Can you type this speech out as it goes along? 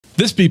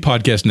This B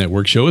Podcast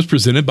Network show is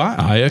presented by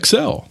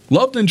IXL.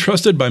 Loved and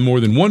trusted by more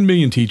than 1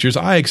 million teachers,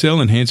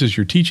 IXL enhances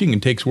your teaching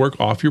and takes work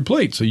off your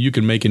plate so you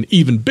can make an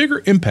even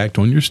bigger impact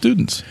on your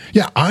students.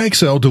 Yeah,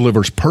 IXL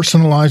delivers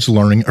personalized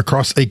learning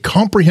across a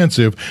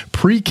comprehensive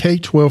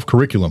pre-K-12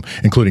 curriculum,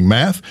 including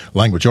math,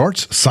 language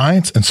arts,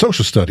 science, and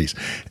social studies,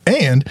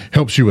 and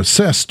helps you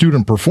assess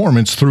student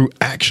performance through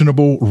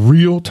actionable,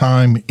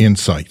 real-time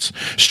insights.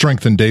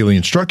 Strengthen daily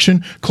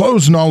instruction,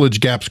 close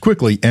knowledge gaps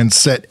quickly, and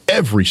set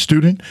every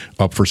student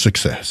up for success.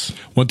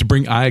 Want to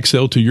bring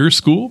IXL to your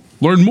school?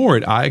 Learn more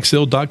at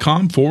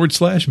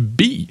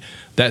IXL.com/B.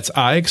 That's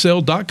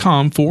IXL.com/BE.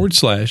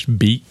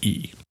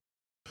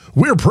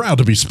 We're proud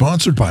to be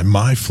sponsored by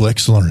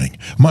MyFlex Learning.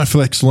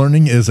 MyFlex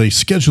Learning is a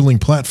scheduling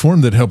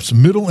platform that helps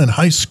middle and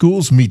high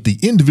schools meet the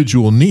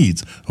individual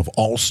needs of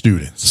all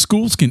students.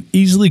 Schools can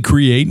easily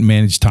create and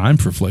manage time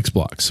for flex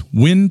blocks,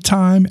 win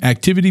time,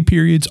 activity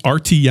periods,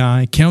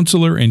 RTI,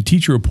 counselor and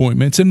teacher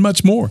appointments, and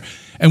much more.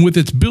 And with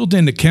its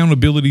built-in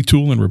accountability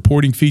tool and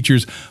reporting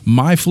features,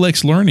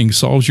 MyFlex Learning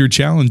solves your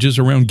challenges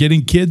around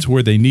getting kids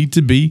where they need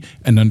to be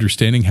and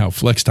understanding how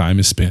flex time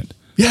is spent.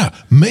 Yeah,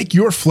 make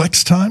your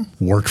flex time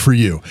work for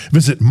you.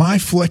 Visit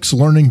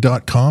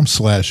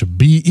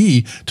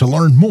myflexlearning.com/BE to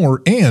learn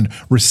more and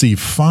receive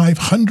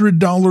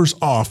 $500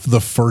 off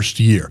the first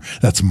year.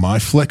 That's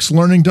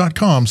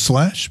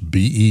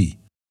myflexlearning.com/BE.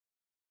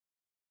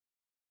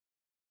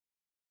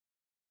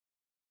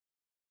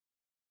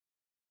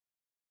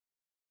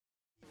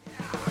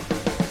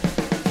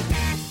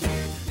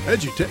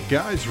 EduTech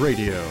Guys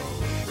Radio,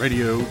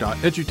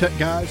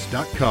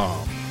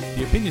 radio.edutechguys.com.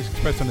 The opinions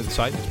expressed on the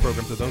site and its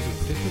programs are those of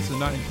participants and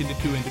not intended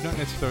to and do not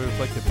necessarily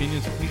reflect the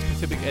opinions of any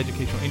specific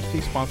educational entity,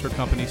 sponsor,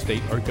 company,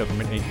 state, or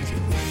government agency.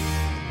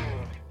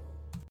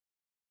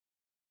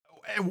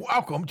 And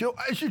welcome to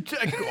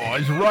EduTech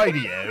Guys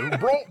Radio,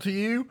 brought to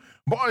you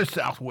by the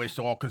Southwest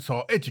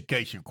Arkansas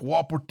Education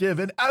Cooperative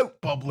and Oak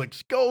Public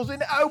Schools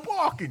in Oak,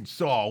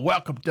 Arkansas.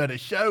 Welcome to the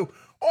show.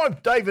 I'm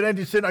David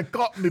Anderson. I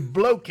got me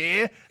bloke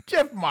here,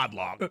 Jeff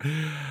Modlock.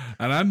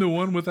 And I'm the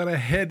one without a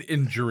head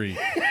injury.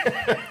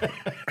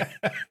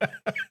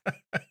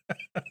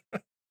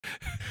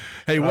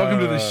 Hey, welcome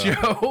to the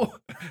show.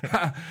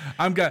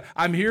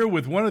 I'm here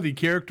with one of the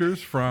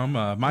characters from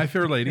My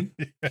Fair Lady.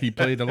 He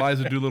played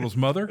Eliza Doolittle's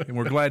mother, and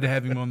we're glad to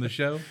have him on the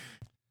show.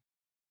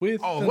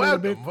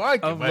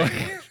 Welcome,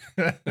 man.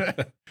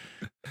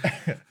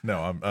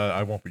 No,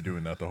 I won't be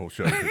doing that the whole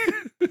show.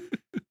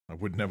 I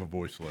wouldn't have a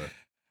voice left.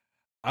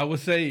 I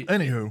would say,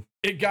 anywho,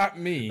 it got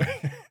me.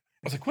 I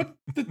was like, what?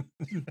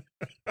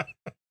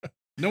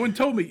 No one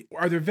told me,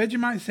 are there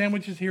Vegemite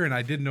sandwiches here? And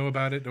I didn't know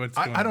about it.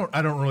 I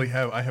don't really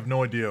have, I have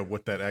no idea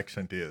what that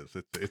accent is.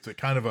 It's a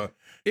kind of a,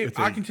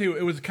 I can tell you,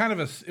 it was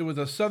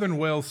a Southern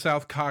Wales,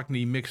 South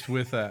Cockney mixed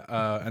with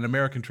an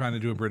American trying to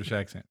do a British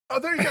accent. Oh,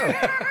 there you go.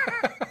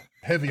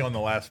 Heavy on the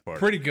last part.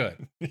 Pretty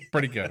good.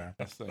 Because,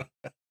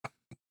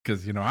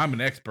 I'm an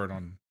expert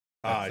on.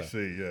 I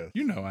see, yes.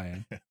 You know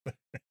I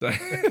am.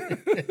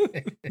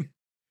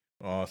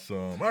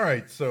 Awesome. All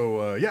right.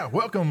 So,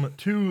 welcome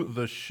to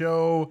the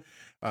show.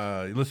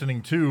 You're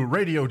listening to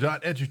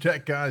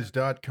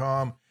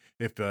radio.edutechguys.com.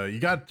 If you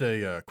got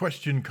a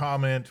question,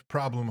 comment,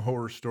 problem,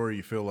 horror story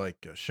you feel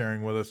like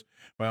sharing with us,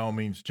 by all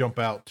means, jump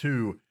out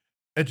to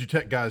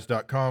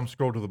edutechguys.com.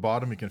 Scroll to the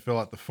bottom. You can fill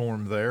out the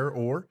form there,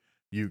 or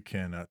you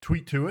can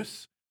tweet to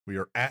us. We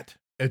are at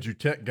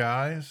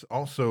edutechguys.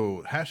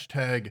 Also,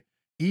 hashtag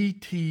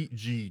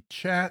ETG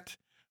chat,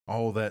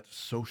 all that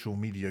social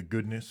media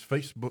goodness,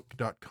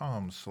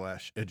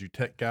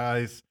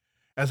 facebook.com/edutechguys.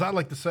 As I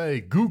like to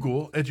say,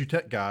 Google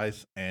EduTech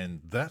Guys,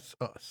 and that's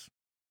us.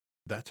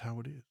 That's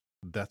how it is.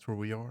 That's where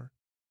we are.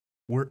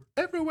 We're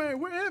everywhere.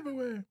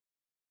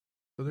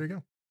 So there you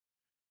go.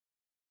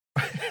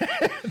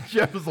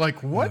 Jeff was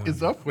like, what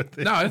is up with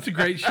this? No, it's a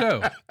great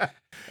show.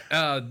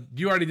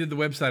 You already did the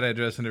website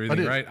address and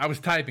everything, right? I was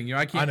typing.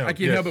 I can't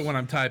help it when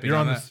I'm typing.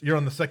 You're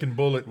on the second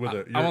bullet with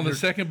it. I'm on the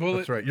second bullet.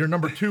 That's right. You're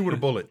number 2 with a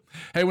bullet.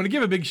 Hey, I want to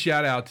give a big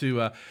shout out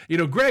to,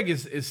 Greg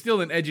is still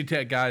an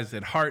EduTech Guys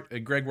at heart.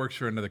 Greg works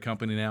for another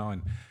company now,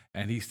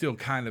 and he still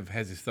kind of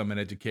has his thumb in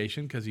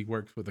education because he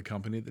works with a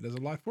company that does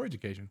a lot for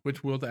education,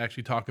 which we'll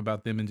actually talk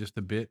about them in just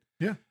a bit.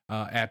 Yeah.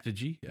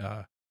 Apogee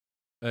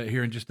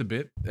here in just a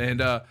bit.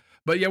 And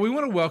but yeah, we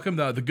want to welcome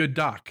the good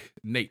doc,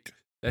 Nate.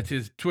 That's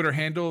his Twitter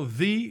handle,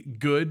 the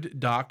good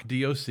doc,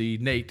 DOC,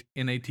 Nate,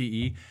 Nate.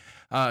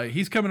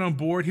 He's coming on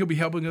board. He'll be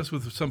helping us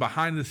with some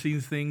behind the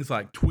scenes things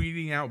like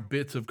tweeting out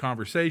bits of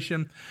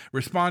conversation,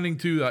 responding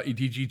to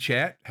ETG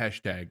chat,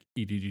 hashtag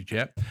ETG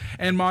chat,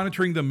 and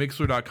monitoring the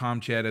Mixler.com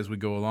chat as we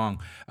go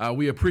along.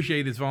 We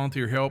appreciate his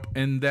volunteer help,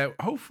 and that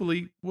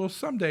hopefully will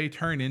someday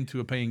turn into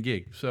a paying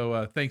gig.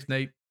 So thanks,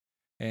 Nate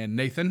and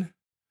Nathan,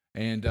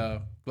 and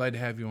glad to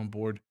have you on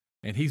board.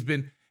 And he's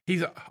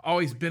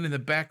always been in the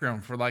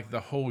background for like the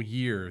whole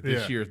year,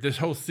 this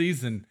whole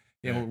season,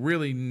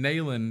 really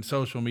nailing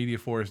social media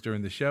for us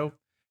during the show.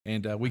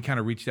 And we kind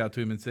of reached out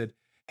to him and said,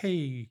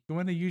 hey, you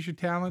want to use your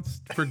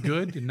talents for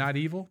good and not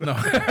evil? No.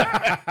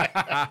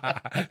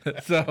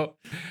 So,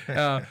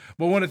 but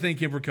want to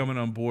thank him for coming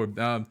on board.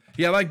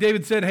 Yeah, like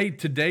David said, hey,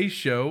 today's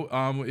show,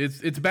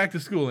 it's back to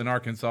school in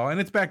Arkansas,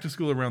 and it's back to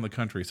school around the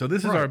country. So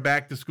this is our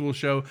back to school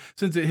show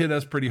since it hit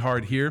us pretty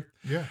hard here.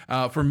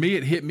 Yeah. For me,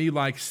 it hit me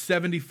like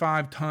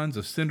 75 tons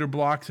of cinder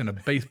blocks and a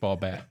baseball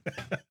bat.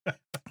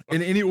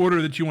 In any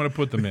order that you want to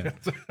put them in.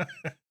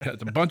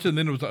 It's a bunch of, and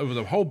then it was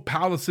a whole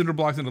pile of cinder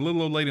blocks and a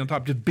little old lady on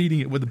top just beating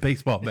it with a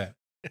baseball bat.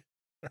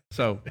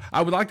 So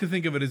I would like to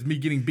think of it as me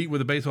getting beat with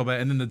a baseball bat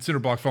and then the cinder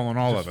blocks falling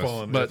all Just of us.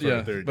 falling, But that's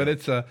yeah, right, but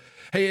it's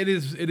hey, it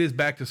is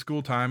back to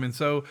school time, and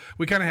so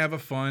we kind of have a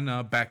fun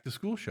back to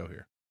school show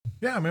here.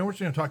 Yeah, man, we're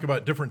just going to talk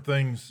about different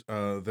things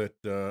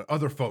that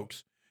other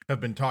folks have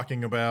been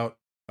talking about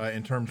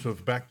in terms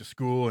of back to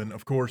school. And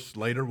of course,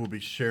 later we'll be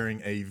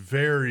sharing a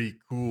very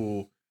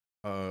cool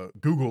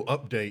Google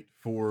update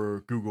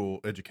for Google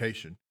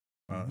Education.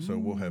 So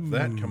we'll have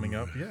that coming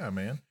up. Yeah,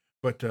 man.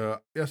 But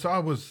yeah,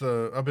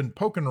 so I've been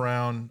poking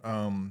around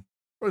probably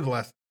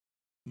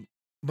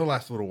the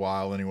last little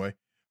while anyway,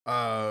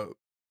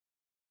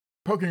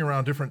 poking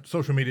around different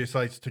social media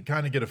sites to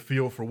kind of get a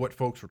feel for what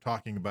folks were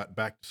talking about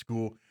back to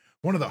school.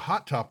 One of the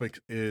hot topics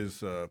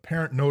is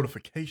parent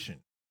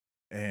notification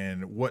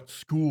and what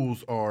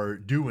schools are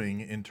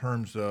doing in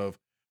terms of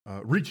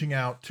reaching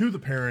out to the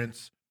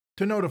parents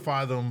to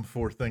notify them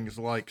for things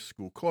like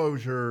school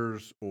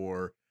closures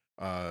or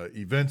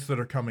events that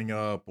are coming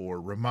up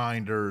or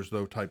reminders,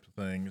 those types of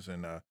things.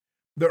 And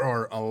there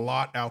are a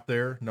lot out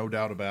there, no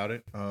doubt about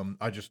it.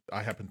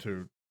 I happen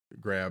to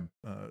grab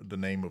the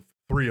name of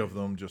 3 of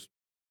them just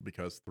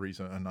because 3's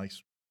a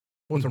nice,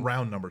 well, it's a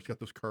round number. It's got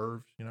those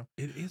curves, you know.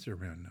 It is a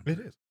round number. It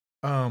is.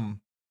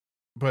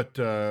 But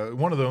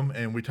one of them,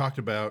 and we talked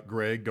about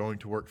Greg going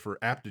to work for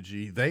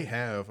Aptigee. They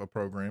have a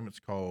program. It's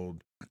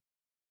called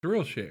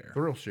ThrillShare.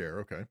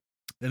 ThrillShare. Okay.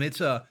 And it's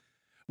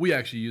we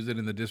actually use it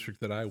in the district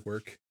that I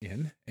work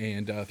in,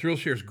 and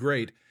ThrillShare is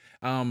great.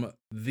 The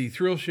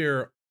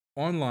ThrillShare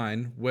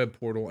online web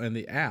portal and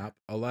the app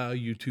allow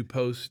you to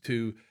post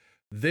to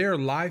their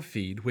live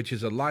feed, which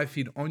is a live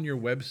feed on your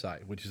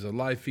website, which is a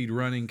live feed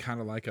running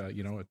kind of like a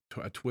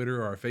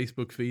Twitter or a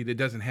Facebook feed. It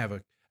doesn't have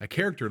a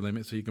character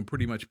limit, so you can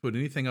pretty much put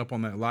anything up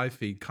on that live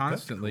feed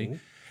constantly. That's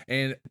cool.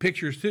 And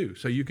pictures too.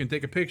 So you can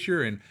take a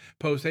picture and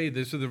post, hey,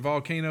 this are the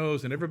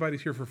volcanoes and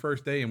everybody's here for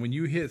first day. And when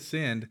you hit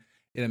send,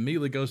 it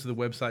immediately goes to the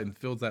website and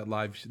fills that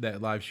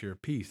live share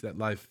piece, that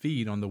live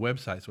feed on the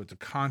website. So it's a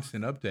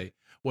constant update.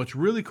 What's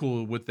really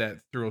cool with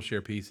that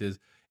ThrillShare piece is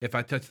if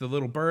I touch the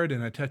little bird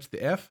and I touch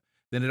the F,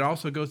 then it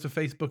also goes to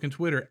Facebook and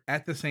Twitter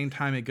at the same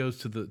time it goes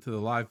to the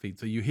live feed.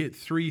 So you hit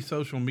 3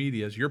 social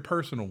medias, your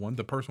personal one,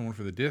 the personal one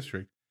for the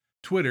district,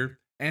 Twitter,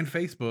 and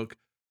Facebook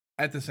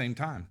at the same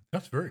time.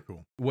 That's very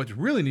cool. What's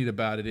really neat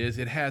about it is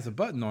it has a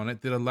button on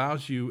it that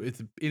allows you, if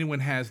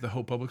anyone has the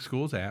Hope Public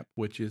Schools app,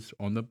 which is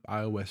on the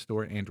iOS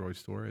store, Android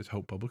store as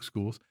Hope Public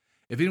Schools.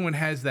 If anyone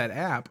has that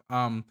app,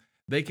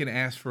 they can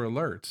ask for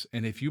alerts.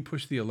 And if you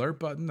push the alert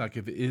button, like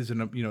if it is,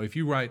 if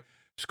you write,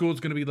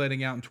 school's going to be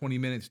letting out in 20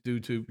 minutes due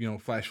to,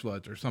 flash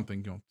floods or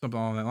something, something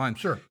along that line.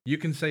 Sure. You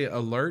can say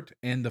alert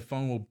and the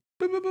phone will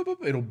boop, boop, boop,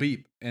 boop, it'll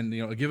beep and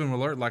give them an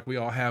alert like we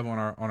all have on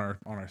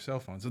our cell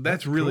phones. So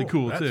that's really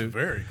cool too. That's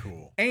very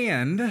cool.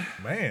 And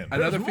man,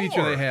 another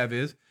feature more. they have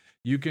is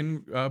you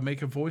can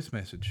make a voice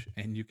message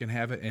and you can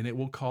have it and it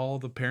will call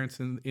the parents.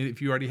 And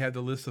if you already have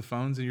the list of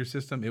phones in your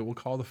system, it will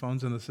call the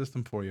phones in the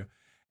system for you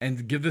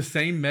and give the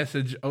same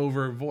message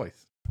over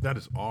voice. That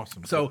is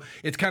awesome. So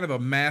it's kind of a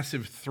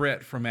massive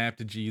threat from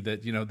Aptigee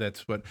that,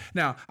 that's what,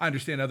 now I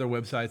understand other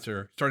websites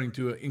are starting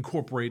to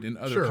incorporate in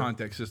other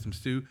contact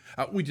systems too.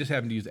 We just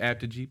happen to use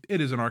Aptigee.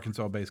 It is an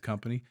Arkansas based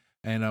company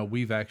and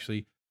we've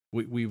actually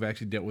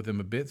dealt with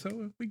them a bit.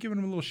 So we're giving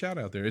them a little shout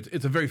out there.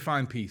 It's a very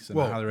fine piece and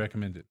I highly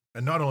recommend it.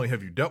 And not only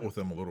have you dealt with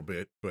them a little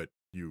bit, but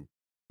you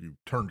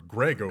turned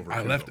Greg over.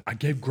 I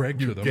gave Greg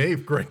to them. You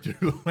gave Greg to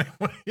them.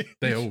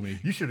 They owe me.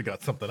 You should have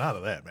got something out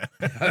of that, man.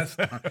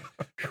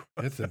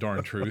 That's the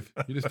darn truth.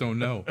 You just don't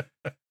know.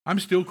 I'm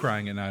still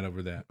crying at night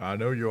over that. I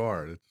know you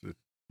are.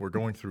 We're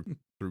going through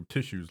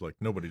tissues like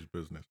nobody's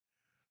business.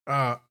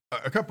 A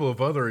couple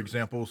of other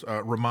examples.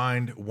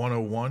 Remind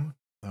 101.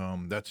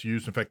 That's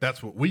used. In fact,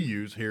 that's what we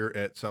use here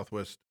at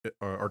Southwest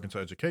Arkansas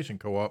Education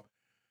Co-op.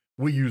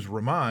 We use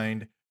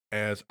Remind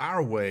as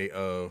our way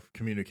of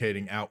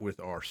communicating out with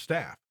our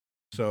staff.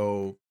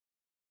 So,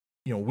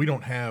 we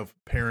don't have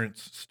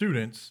parents,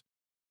 students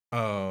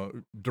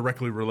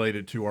directly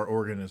related to our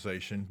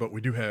organization, but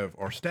we do have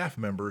our staff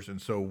members.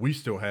 And so we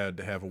still had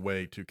to have a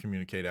way to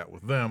communicate out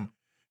with them.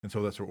 And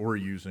so that's what we're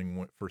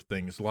using for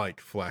things like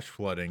flash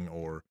flooding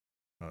or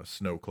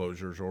snow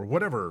closures or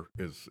whatever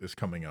is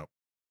coming up.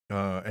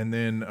 And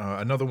then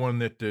another one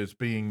that is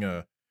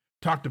being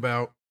talked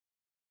about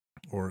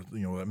or,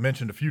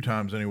 mentioned a few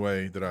times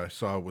anyway that I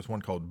saw was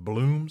one called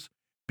Blooms,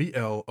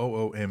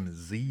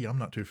 BLOOMZ. I'm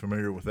not too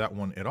familiar with that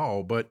one at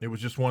all, but it was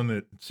just one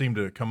that seemed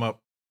to come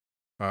up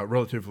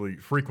relatively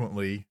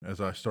frequently as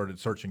I started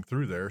searching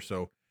through there.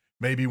 So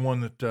maybe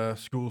one that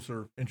schools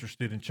are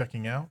interested in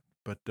checking out.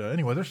 But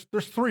anyway,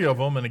 there's 3 of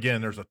them, and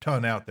again, there's a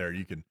ton out there.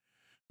 I'm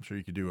sure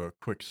you could do a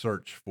quick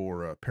search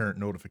for parent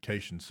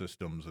notification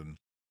systems, and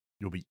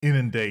you'll be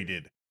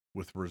inundated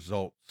with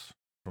results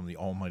from the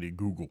almighty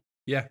Google.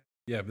 Yeah,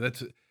 but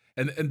that's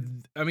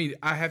and I mean,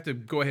 I have to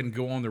go ahead and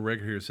go on the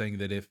record here saying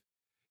that if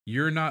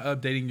you're not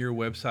updating your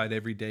website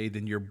every day,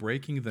 then you're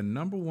breaking the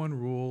number one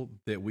rule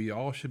that we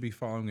all should be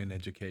following in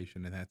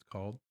education, and that's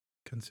called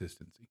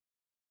consistency.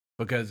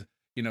 Because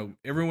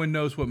everyone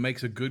knows what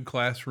makes a good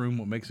classroom,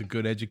 what makes a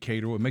good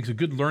educator, what makes a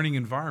good learning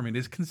environment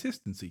is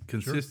consistency.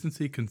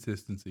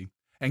 Consistency.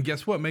 And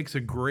guess what makes a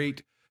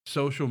great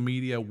social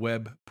media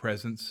web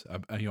presence,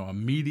 a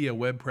media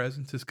web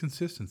presence is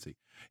consistency.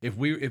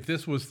 If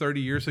this was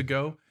 30 years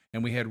ago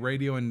and we had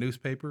radio and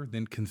newspaper,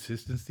 then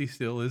consistency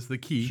still is the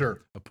key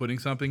of putting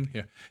something.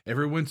 Yeah,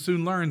 everyone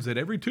soon learns that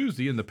every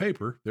Tuesday in the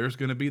paper, there's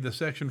going to be the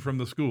section from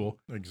the school.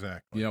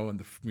 Exactly.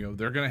 And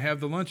they're going to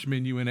have the lunch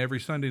menu in every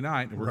Sunday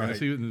night. And we're going to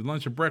see the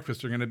lunch and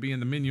breakfast are going to be in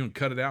the menu and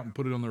cut it out and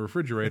put it on the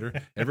refrigerator.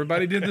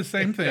 Everybody did the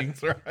same thing.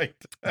 That's right.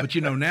 But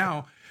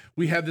now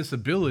we have this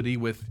ability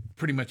with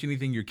pretty much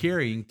anything you're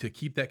carrying to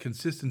keep that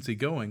consistency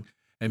going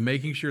and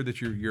making sure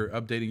that you're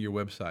updating your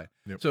website.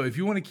 Yep. So if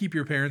you want to keep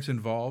your parents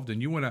involved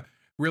and you want to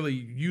really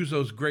use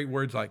those great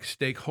words like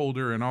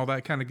stakeholder and all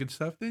that kind of good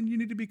stuff, then you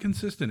need to be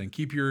consistent and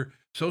keep your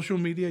social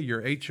media,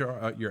 your PR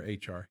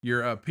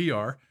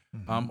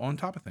on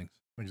top of things.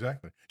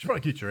 Exactly. You should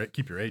probably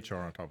keep your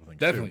HR on top of things.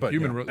 Definitely. Too,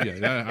 but,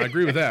 I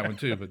agree with that one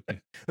too. But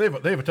they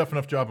have a tough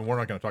enough job, and we're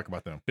not going to talk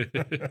about them.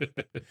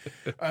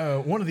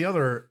 One of the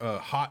other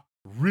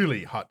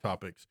really hot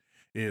topics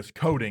is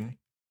coding.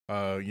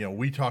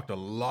 We talked a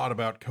lot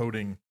about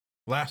coding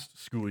last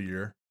school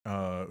year,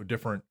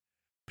 different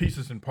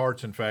pieces and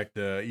parts. In fact,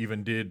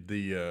 even did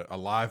a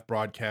live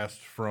broadcast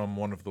from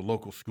one of the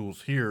local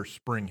schools here,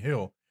 Spring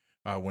Hill,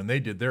 when they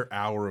did their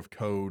hour of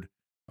code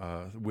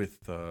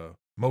with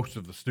most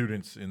of the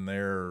students in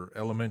their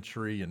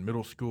elementary and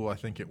middle school. I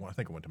think it went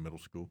to middle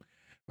school.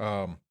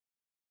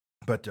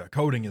 But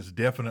coding is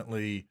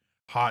definitely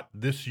hot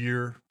this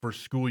year for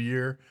school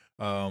year.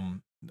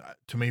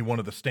 To me, one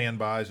of the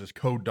standbys is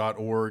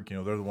code.org.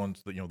 They're the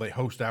ones that, they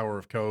host Hour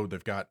of Code.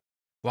 They've got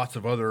lots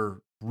of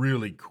other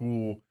really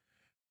cool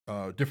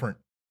different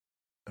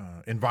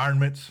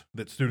environments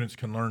that students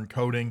can learn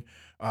coding.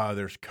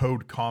 There's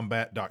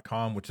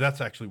codecombat.com, which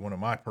that's actually one of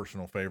my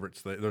personal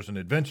favorites. There's an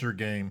adventure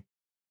game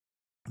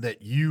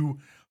that you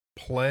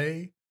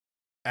play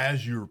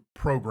as you're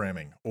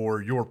programming,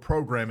 or you're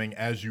programming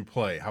as you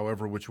play,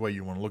 however, which way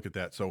you want to look at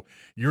that. So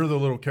you're the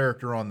little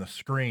character on the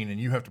screen and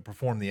you have to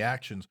perform the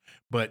actions,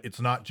 but it's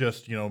not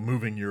just,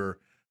 moving your,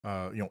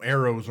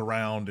 arrows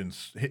around and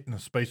hitting the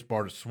space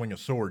bar to swing a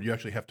sword. You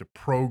actually have to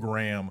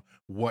program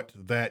what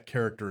that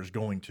character is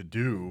going to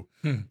do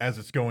as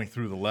it's going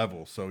through the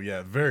level. So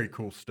yeah, very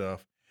cool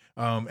stuff.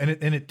 And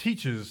it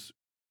teaches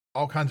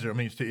all kinds of,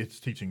 it's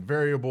teaching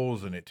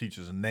variables, and it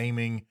teaches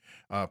naming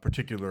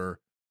particular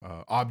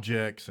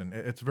objects, and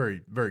it's very,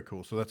 very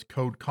cool. So that's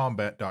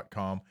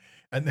codecombat.com.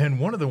 And then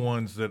one of the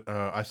ones that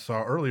I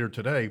saw earlier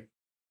today,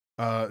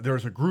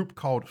 there's a group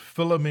called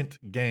Filament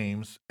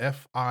Games,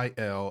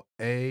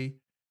 FILAMENT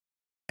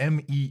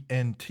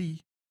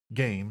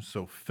Games,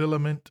 so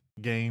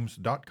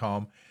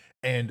filamentgames.com.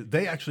 And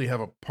they actually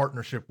have a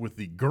partnership with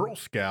the Girl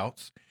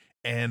Scouts,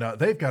 and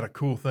they've got a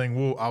cool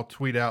thing. I'll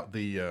tweet out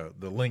the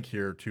link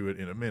here to it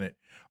in a minute.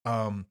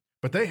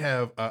 But they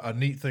have a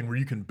neat thing where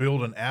you can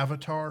build an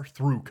avatar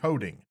through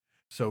coding.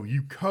 So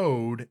you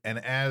code, and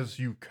as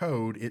you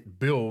code, it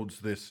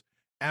builds this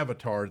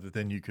avatar that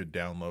then you could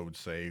download,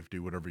 save,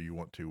 do whatever you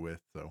want to with.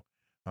 So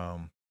I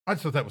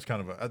just thought that was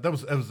kind of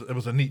it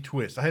was a neat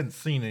twist. I hadn't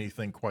seen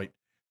anything quite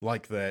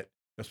like that,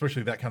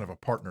 especially that kind of a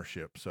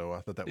partnership. So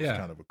I thought that was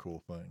kind of a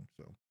cool thing.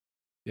 So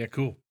yeah,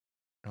 cool.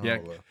 I'll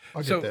get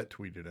that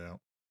tweeted out.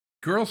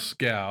 Girl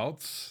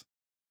Scouts,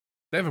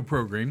 they have a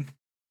coding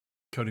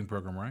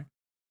program, right?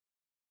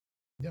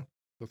 Yeah,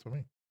 that's what I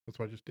mean. That's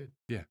what I just did.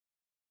 Yeah.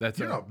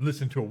 You're not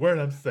listening to a word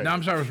I'm saying. No,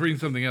 I'm sorry. I was reading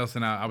something else,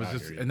 and I was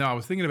I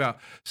was thinking about,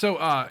 so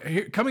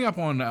coming up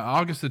on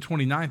August the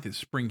 29th at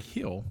Spring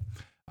Hill,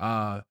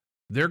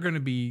 they're going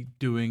to be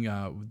doing,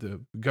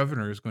 the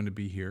governor is going to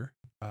be here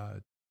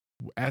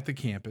at the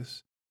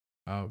campus,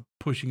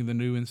 pushing the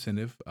new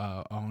incentive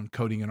on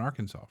coding in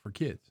Arkansas for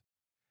kids.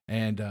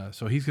 And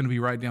so he's going to be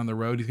right down the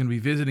road. He's going to be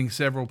visiting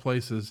several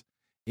places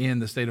in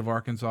the state of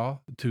Arkansas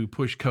to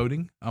push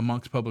coding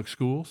amongst public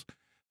schools.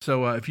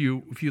 So if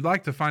you'd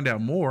like to find out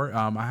more,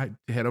 I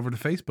head over to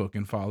Facebook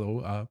and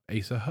follow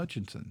Asa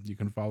Hutchinson. You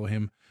can follow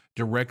him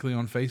directly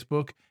on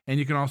Facebook, and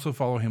you can also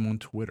follow him on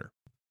Twitter.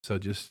 So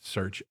just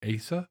search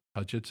Asa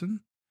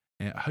Hutchinson,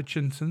 and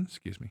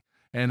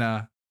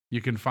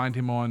you can find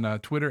him on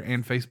Twitter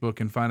and Facebook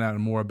and find out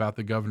more about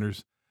the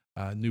governor's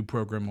new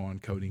program on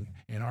coding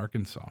in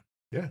Arkansas.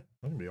 Yeah,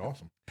 that'd be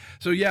awesome.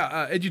 So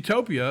yeah,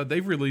 Edutopia,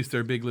 they've released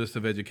their big list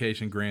of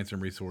education grants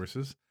and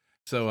resources.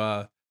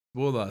 So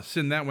we'll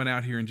send that one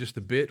out here in just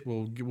a bit.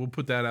 We'll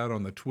put that out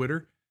on the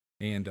Twitter,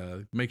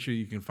 and make sure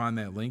you can find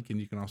that link, and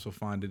you can also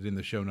find it in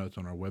the show notes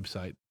on our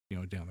website,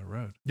 down the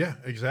road. Yeah,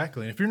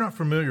 exactly. And if you're not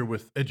familiar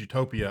with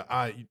Edutopia,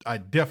 I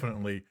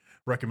definitely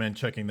recommend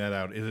checking that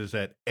out. It is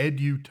at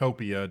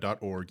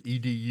edutopia.org,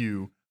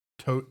 EDUTOPIA,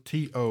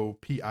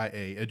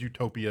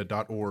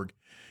 edutopia.org.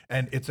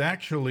 And it's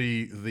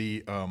actually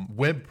the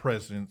web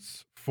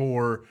presence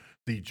for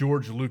the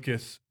George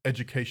Lucas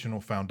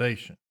Educational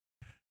Foundation.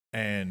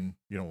 And,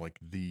 like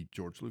the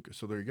George Lucas.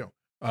 So there you go.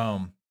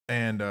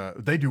 And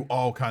they do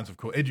all kinds of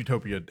cool.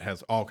 Edutopia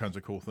has all kinds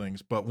of cool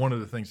things, but one of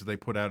the things that they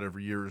put out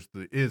every year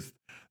is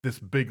this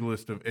big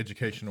list of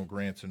educational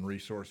grants and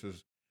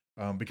resources,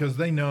 because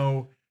they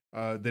know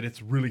that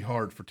it's really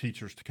hard for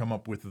teachers to come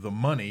up with the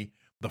money,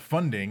 the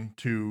funding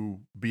to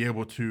be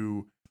able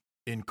to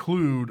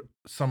include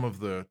some of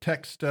the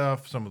tech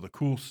stuff, some of the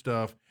cool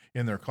stuff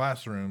in their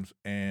classrooms,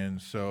 and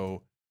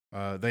so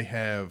they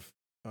have.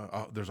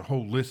 There's a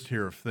whole list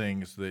here of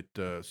things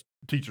that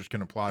teachers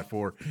can apply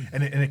for,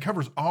 and it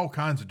covers all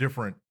kinds of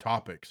different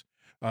topics.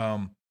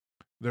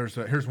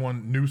 Here's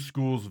one: New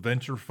Schools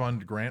Venture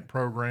Fund Grant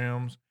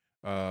Programs.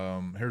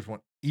 Here's one: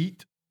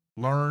 Eat,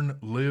 Learn,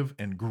 Live,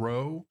 and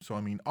Grow. So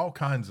all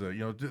kinds of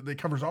it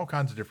covers all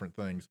kinds of different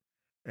things,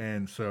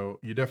 and so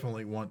you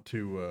definitely want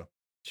to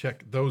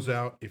check those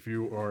out if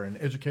you are an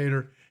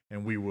educator,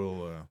 and we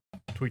will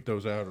tweet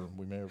those out, or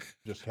we may have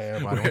just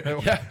have. I don't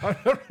know.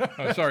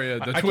 Yeah. Sorry,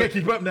 I can't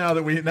keep up now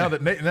that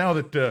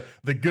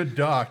the good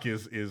doc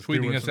is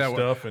tweeting doing us some out.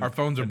 stuff, and Our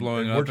phones are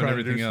blowing and up we're trying and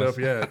everything to do else.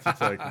 stuff. Yeah,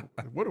 it's like,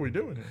 what are we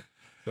doing here?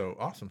 So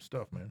awesome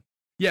stuff, man.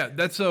 Yeah,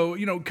 that's so,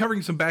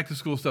 covering some back to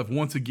school stuff.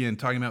 Once again,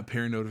 talking about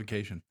parent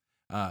notification.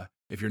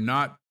 If you're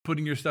not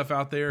putting your stuff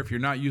out there, if you're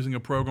not using a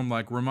program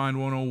like Remind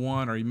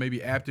 101, or maybe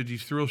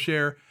Aptogy's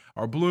Thrillshare,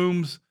 or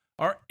Bloom's,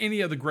 or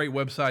any of the great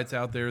websites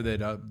out there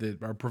that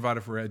are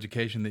provided for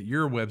education, that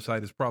your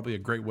website is probably a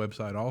great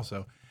website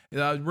also.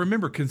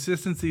 Remember,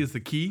 consistency is the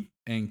key,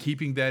 and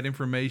keeping that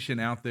information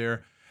out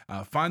there.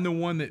 Find the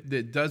one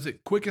that does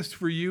it quickest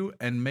for you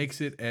and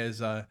makes it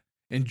as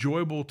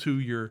enjoyable to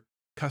your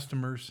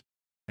customers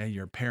and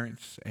your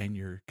parents and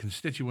your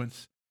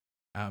constituents.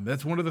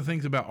 That's one of the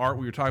things about art.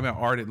 We were talking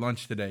about art at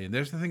lunch today, and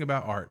there's the thing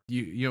about art.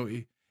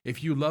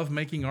 If you love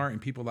making art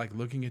and people like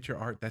looking at your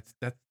art,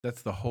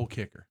 that's the whole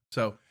kicker.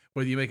 So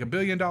whether you make $1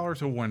 billion or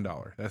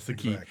 $1, that's the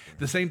key. Exactly.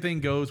 The same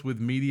thing goes with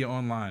media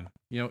online.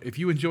 If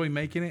you enjoy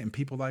making it and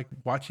people like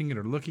watching it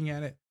or looking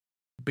at it,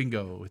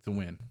 bingo, it's a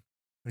win.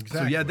 Exactly.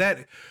 So yeah,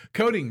 that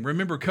coding.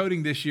 Remember,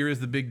 coding this year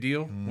is the big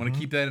deal. Want to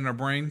keep that in our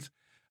brains.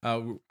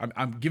 I'm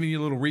giving you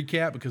a little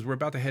recap because we're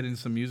about to head into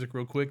some music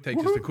real quick. Take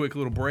just a quick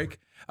little break.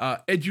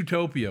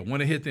 Edutopia.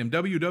 Want to hit them?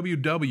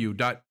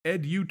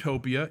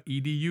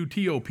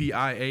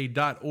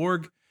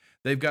 www.edutopia.org.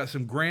 They've got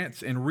some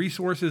grants and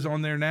resources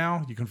on there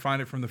now. You can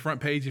find it from the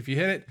front page if you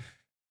hit it.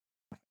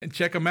 And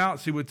check them out.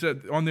 See what's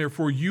on there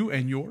for you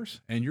and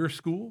yours and your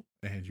school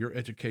and your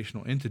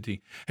educational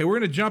entity. Hey, we're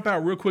going to jump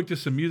out real quick to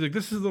some music.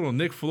 This is a little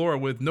Nick Flora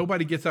with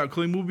Nobody Gets Out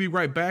Clean. We'll be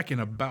right back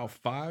in about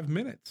 5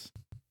 minutes.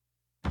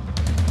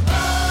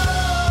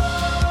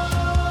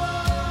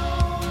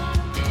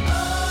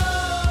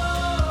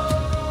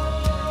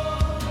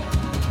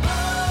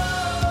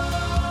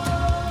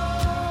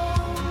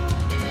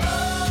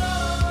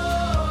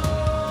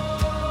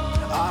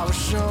 I was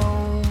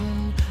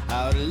shown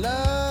how to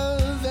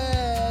love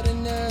at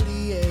an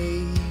early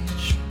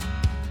age.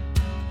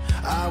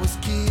 I was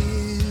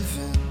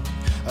given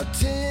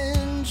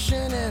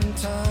attention and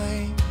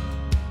time.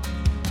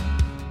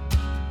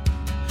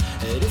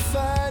 And if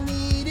I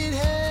needed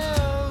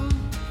help,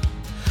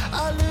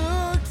 I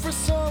looked for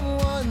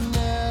someone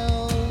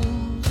else.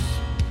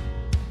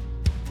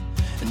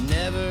 And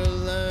never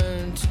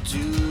learned to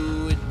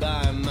do it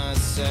by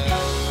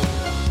myself.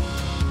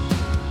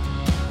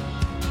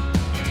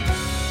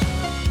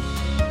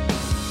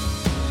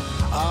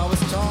 I was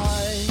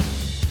taught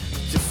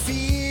to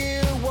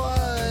fear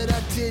what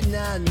I did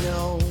not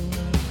know,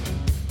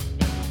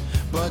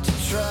 but to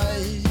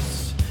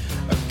trust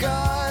a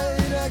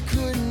God I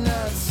could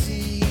not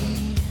see,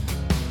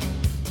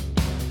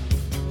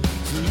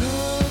 to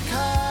look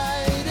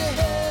high to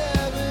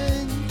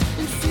heaven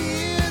and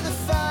fear the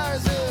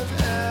fires of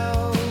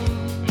hell,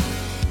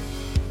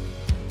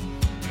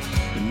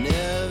 but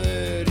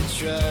never to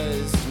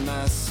trust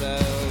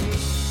myself.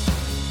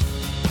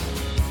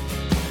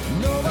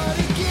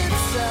 Nobody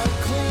gets out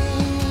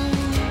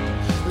clean.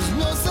 There's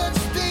no such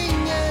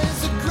thing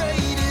as a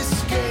great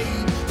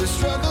escape. The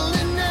struggle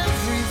in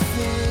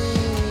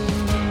everything.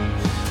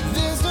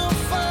 There's no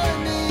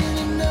finding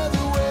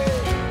another way.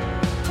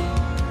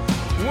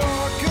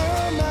 Walk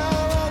a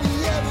mile on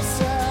the other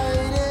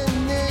side,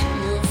 and then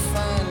you'll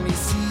finally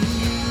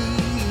see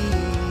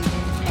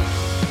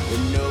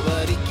that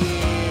nobody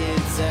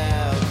gets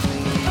out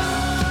clean.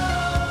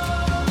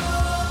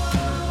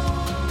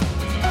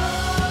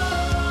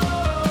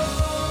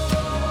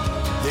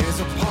 There's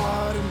a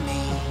part of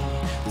me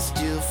that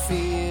still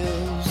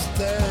feels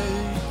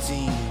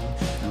 13,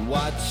 and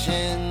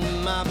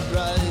watching my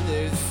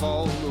brother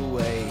fall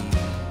away,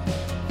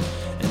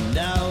 and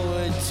I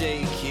would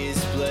take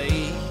his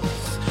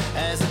place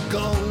as a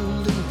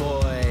golden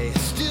boy,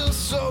 still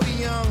so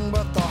young,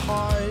 but the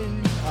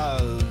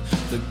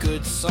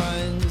desperate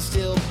sun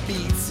still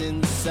beats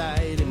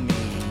inside of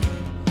me,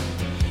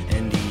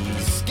 and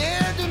he's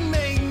scared to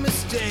make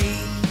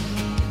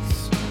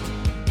mistakes,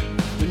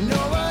 but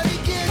nobody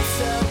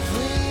gets out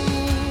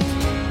clean.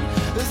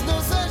 There's no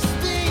such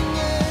thing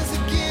as a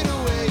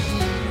getaway.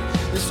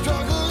 The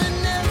struggle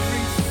in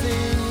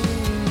everything,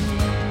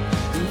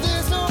 and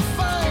there's no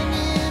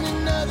finding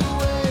another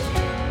way.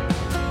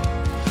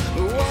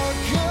 Walk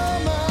a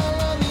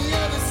mile on the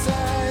other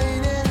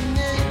side, and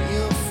then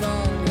you'll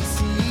finally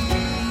see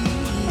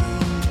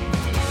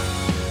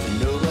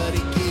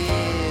nobody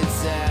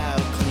gets out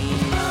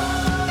clean.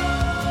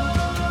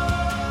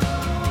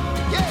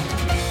 Yeah.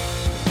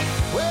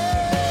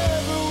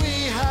 Wherever we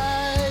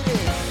hide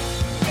it,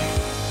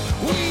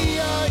 we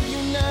are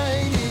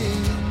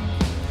united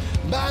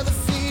by the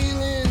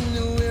feeling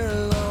that we're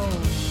alone,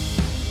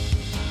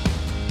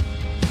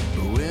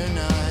 but we're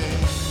not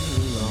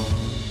alone.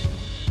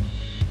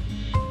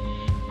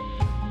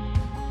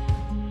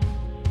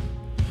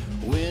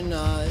 We're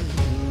not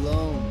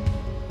alone.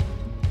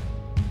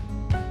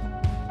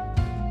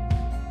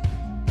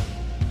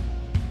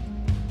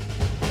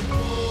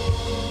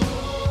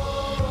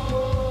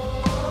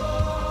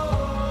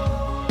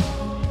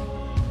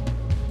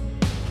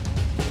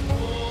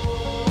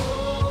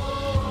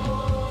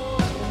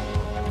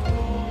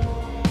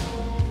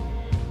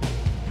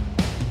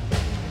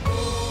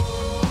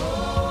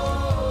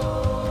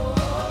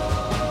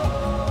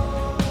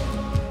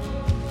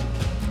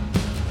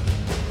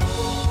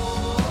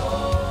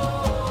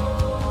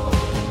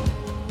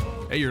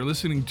 Hey, you're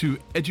listening to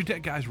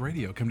EduTech Guys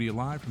Radio, coming to you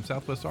live from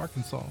Southwest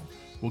Arkansas.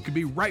 We'll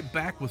be right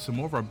back with some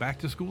more of our back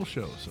to school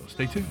shows, so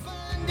stay tuned.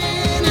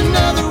 In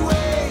another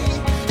way,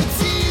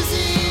 it's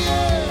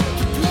easier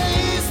to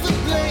place the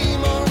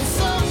blame on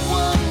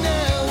someone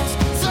else,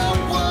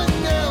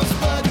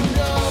 but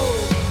no,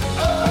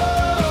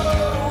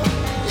 oh,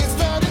 it's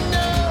not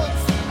enough.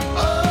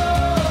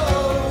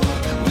 Oh,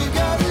 we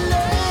gotta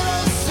let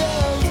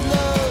ourselves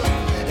love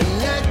and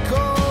let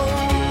go,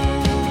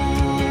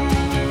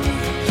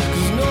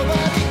 'cause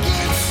nobody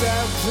gets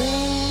out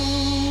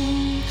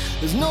clean.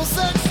 There's no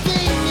such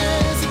thing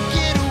as a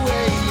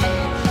getaway.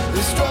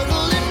 The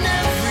struggle in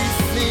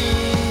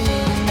everything,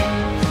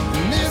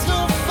 and there's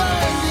no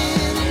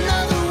finding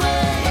another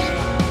way.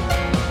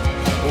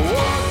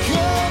 Walk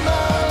a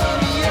mile on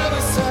the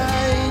other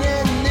side,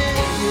 and then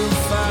you'll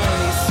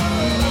finally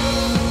see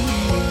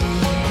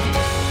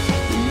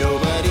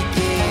nobody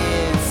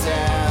gets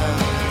out.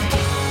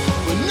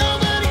 When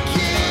nobody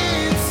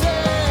gets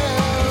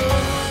out,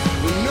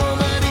 when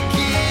nobody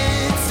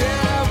gets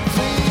out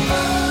clean.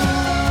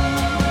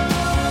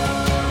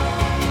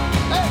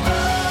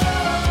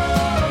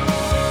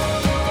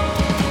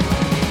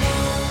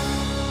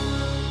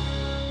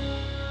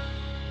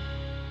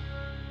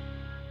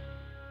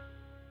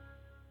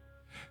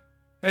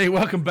 Hey,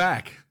 welcome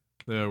back.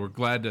 We're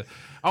glad to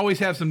always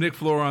have some Nick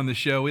Flora on the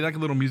show. We like a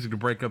little music to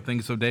break up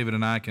things so David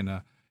and I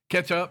can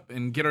catch up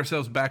and get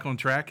ourselves back on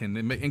track. And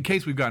in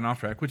case we've gotten off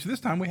track, which this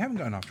time we haven't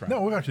gotten off track.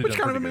 No, we've actually which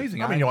done kind of pretty good.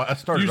 amazing. I mean, I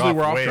started usually off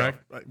we're off way track.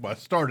 I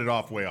started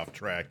off way off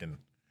track, and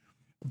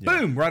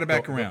Boom, right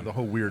back the, around. the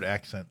whole weird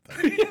accent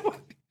thing.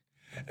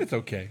 It's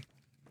okay.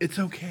 It's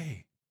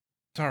okay.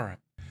 It's all right.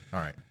 All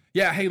right.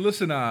 Yeah. Hey,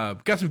 listen.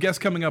 Got some guests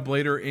coming up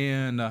later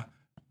in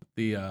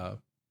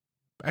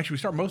Actually, we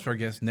start most of our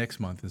guests next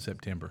month in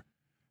September.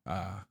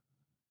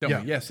 Don't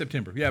Yeah. we? Yeah,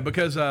 September. Yeah,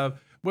 because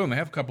we only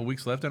have a couple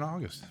weeks left in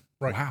August.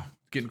 Right. Wow,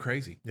 it's getting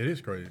crazy. It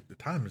is crazy. The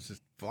time is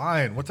just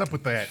flying. What's up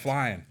with that?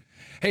 Flying.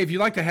 Hey, if you'd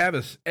like to have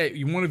us at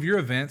one of your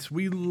events,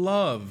 we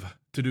love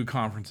to do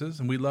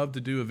conferences and we love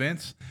to do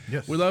events.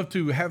 Yes. We love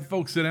to have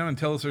folks sit down and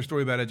tell us their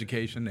story about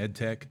education, ed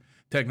tech,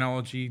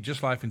 technology,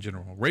 just life in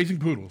general. Raising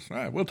poodles. All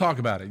right, we'll talk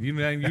about it. You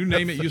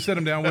name it, you sit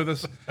them down with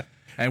us.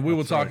 And we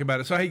will talk about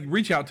it. So, hey,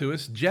 reach out to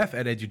us, Jeff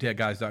at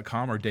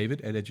edutechguys.com or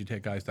David at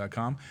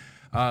edutechguys.com.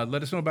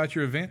 Let us know about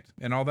your event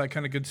and all that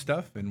kind of good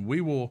stuff, and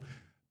we will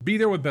be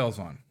there with bells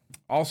on.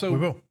 Also, We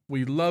will.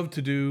 we love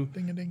to do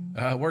Ding-a-ding.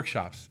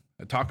 workshops,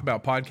 talk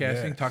about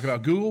podcasting, Yes. talk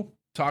about Google,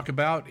 talk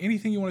about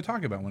anything you want to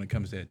talk about when it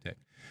comes to ed tech.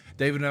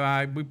 David and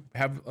I, we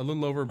have a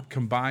little over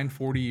combined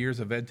 40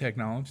 years of ed tech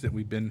knowledge that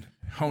we've been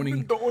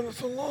honing. Doing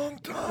this a long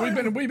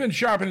time. We've been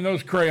sharpening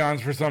those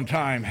crayons for some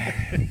time.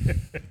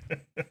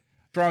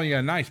 Drawing you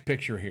a nice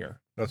picture here.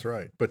 That's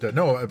right. But but,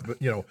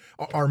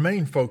 our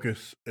main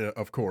focus,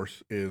 of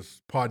course,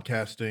 is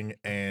podcasting,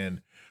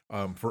 and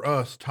for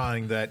us,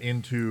 tying that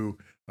into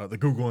the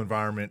Google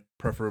environment,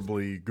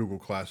 preferably Google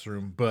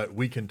Classroom. But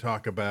we can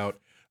talk about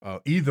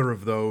either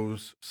of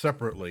those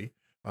separately,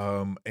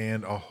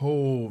 and a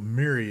whole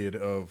myriad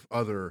of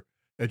other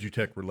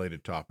edutech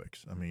related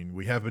topics. I mean,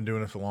 we have been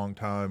doing this a long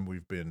time.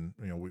 We've been,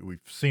 we've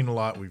seen a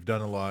lot, we've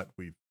done a lot,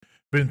 we've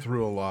been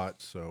through a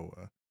lot. So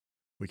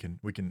we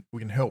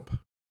can help.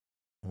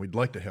 And we'd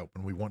like to help,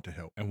 and we want to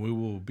help. And we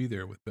will be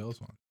there with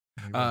bells on.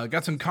 We will.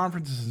 Got some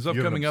conferences and stuff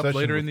You have an coming up obsession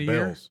later with in the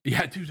bells. year.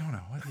 Yeah, dude, don't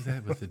know. What is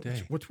that with the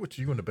day? What's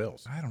you and the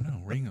bells? I don't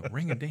know.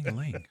 Ring a ding a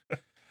ling.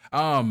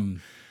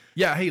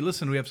 Yeah, hey,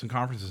 listen, we have some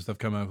conferences and stuff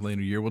coming up later in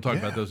the year. We'll talk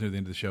about Yeah. those near the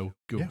end of the show.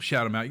 Go Yeah.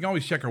 shout them out. You can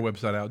always check our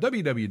website out,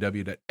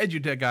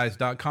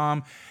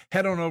 www.edutechguys.com.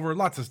 Head on over,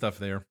 lots of stuff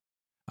there.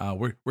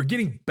 We're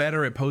getting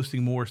better at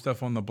posting more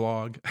stuff on the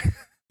blog.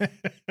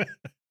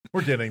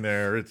 We're getting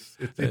there. It's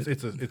a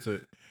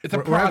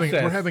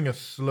process. We're having a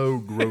slow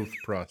growth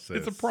process.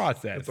 It's a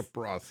process. It's a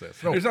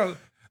process. No,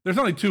 There's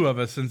only two of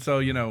us, and so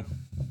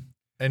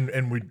and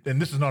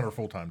this is not our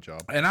full-time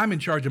job. and I'm in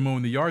charge of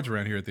mowing the yards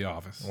around here at the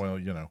office. Well,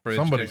 For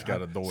somebody's Edutech. got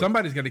to do it.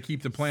 Somebody's got to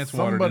keep the plants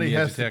watered. Somebody in the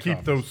has to Edutech keep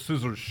office. those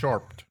scissors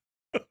sharpened.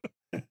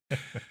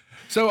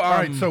 So, All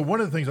right. So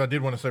one of the things I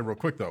did want to say real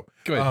quick though,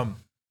 go ahead.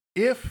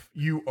 if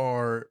you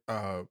are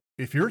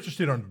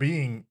interested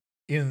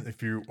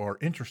if you are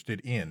interested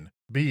in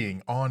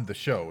being on the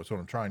show, is what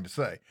I'm trying to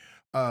say.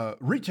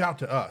 Reach out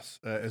to us.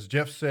 As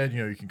Jeff said,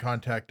 you can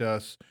contact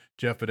us,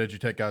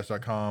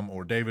 Jeff@edutechguys.com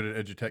or David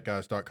at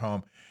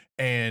edutechguys.com,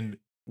 and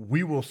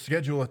we will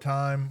schedule a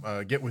time,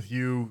 get with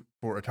you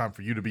for a time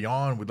for you to be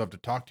on. We'd love to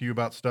talk to you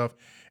about stuff.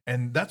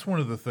 And that's one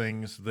of the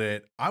things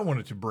that I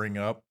wanted to bring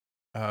up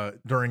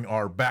during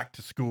our back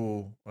to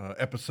school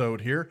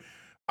episode here.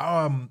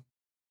 I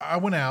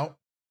went out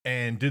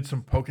and did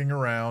some poking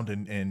around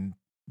and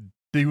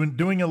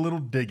doing a little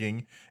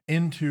digging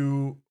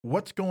into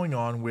what's going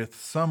on with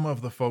some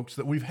of the folks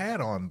that we've had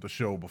on the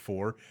show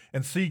before,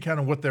 and see kind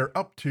of what they're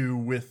up to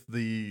with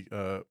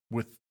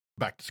with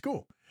back to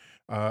school.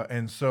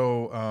 And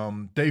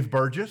so Dave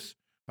Burgess,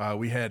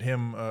 we had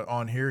him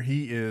on here.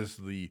 He is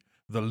the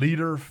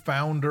leader,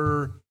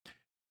 founder,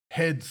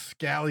 head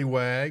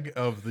scallywag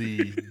of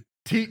the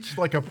Teach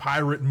Like a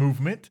Pirate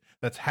movement.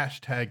 That's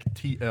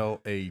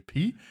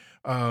 #TLAP.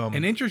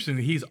 And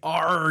interestingly, he's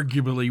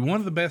arguably one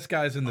of the best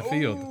guys in the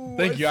field.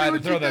 Thank you. I had to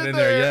see throw what that you in did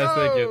there. there. Yes,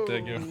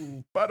 thank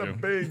you. Bada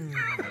bing.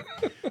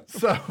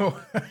 So,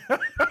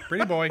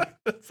 Pretty boy.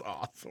 that's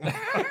awesome.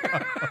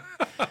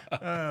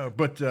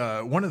 But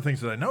one of the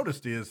things that I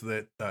noticed is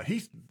that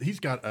he's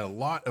got a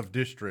lot of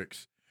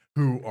districts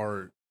who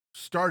are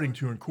starting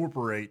to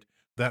incorporate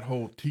that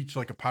whole teach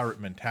like a pirate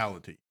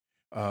mentality.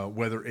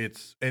 Whether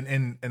it's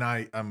and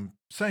I'm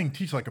saying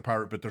teach like a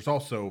pirate, but there's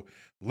also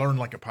learn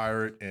like a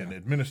pirate and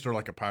administer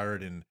like a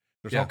pirate, and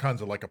there's all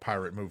kinds of like a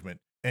pirate movement.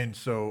 And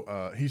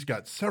so he's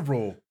got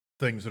several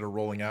things that are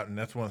rolling out, and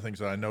that's one of the things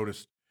that I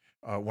noticed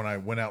when I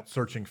went out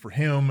searching for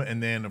him,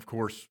 and then of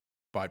course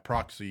by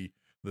proxy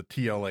the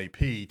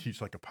TLAP,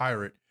 Teach Like a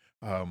Pirate,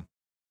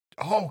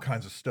 all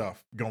kinds of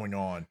stuff going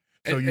on.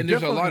 So And you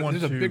there's a definitely lot. want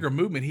There's a to- bigger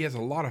movement. He has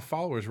a lot of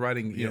followers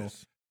writing,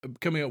 Yes.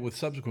 coming up with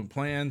subsequent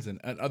plans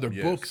and other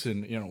Yes. books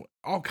and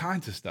all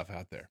kinds of stuff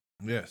out there.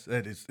 Yes,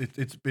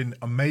 it's been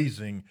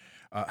amazing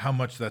how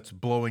much that's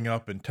blowing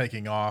up and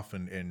taking off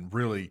and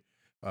really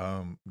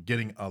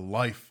getting a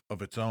life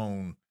of its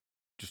own,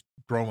 just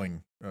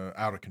growing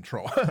out of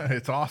control.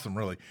 It's awesome,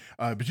 really.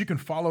 But you can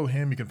follow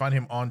him. You can find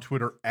him on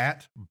Twitter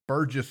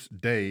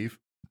 @BurgessDave,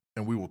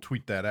 and we will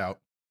tweet that out.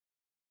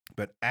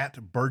 But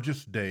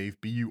 @BurgessDave,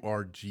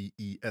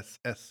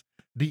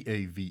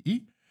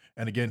 BurgessDave.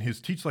 And again, his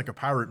Teach Like a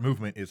Pirate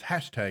movement is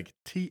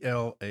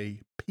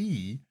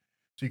 #TLAP.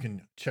 So you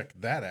can check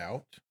that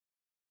out.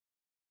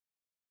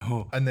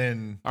 Oh, And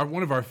then,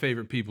 one of our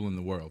favorite people in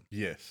the world,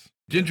 yes.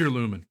 Ginger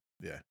Lumen.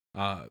 Yeah.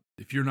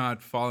 If you're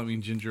not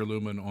following Ginger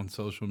Lumen on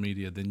social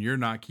media, then you're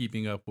not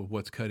keeping up with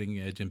what's cutting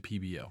edge in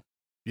PBL.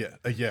 Yeah.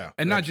 Yeah.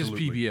 And not absolutely.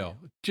 just PBL,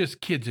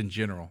 just kids in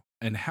general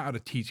and how to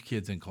teach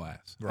kids in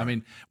class. I Right.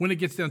 mean, when it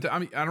gets down to, I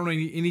don't know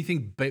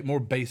anything more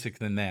basic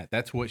than that.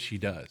 That's what she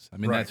does. I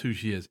mean, Right. that's who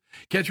she is.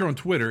 Catch her on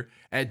Twitter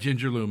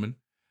 @GingerLumen.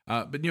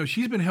 But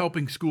she's been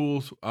helping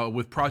schools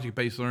with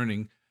project-based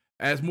learning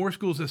as more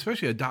schools,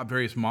 especially adopt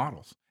various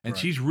models. And Right.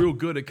 she's real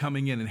good at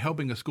coming in and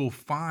helping a school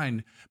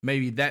find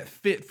maybe that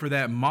fit for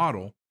that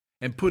model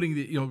and putting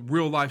the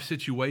real life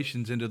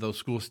situations into those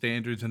school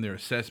standards and their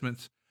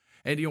assessments.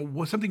 And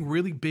something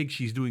really big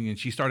she's doing, and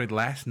she started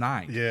last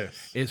night.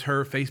 Yes. Is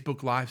her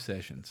Facebook Live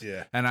sessions.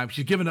 Yeah. And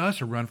she's giving us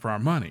a run for our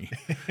money,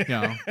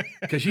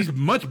 because she's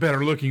much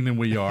better looking than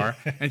we are,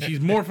 and she's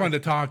more fun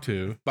to talk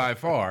to by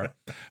far.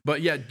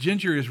 But yeah,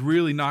 Ginger is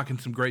really knocking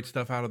some great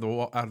stuff out of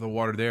the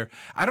water there.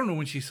 I don't know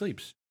when she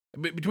sleeps.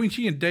 Between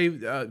she and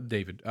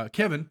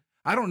Kevin,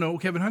 I don't know,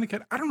 Kevin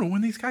Honeycutt, I don't know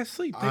when these guys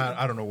sleep.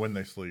 I don't know when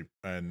they sleep.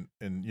 And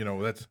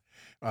that's,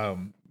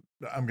 I'm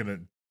going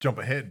to jump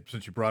ahead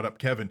since you brought up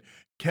Kevin.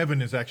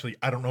 Kevin is actually,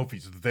 I don't know if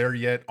he's there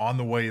yet, on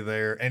the way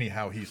there.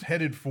 Anyhow, he's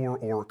headed for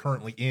or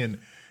currently in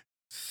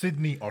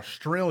Sydney,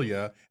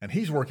 Australia, and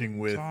he's working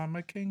with. I'm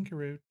a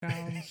kangaroo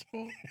down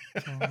sport.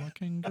 I'm a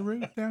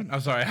kangaroo down.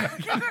 I'm sorry.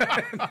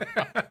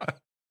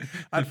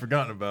 I'd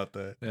forgotten about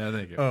that. Yeah,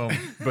 thank you.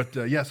 But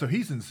so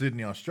he's in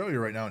Sydney, Australia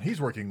right now, and he's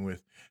working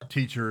with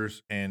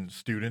teachers and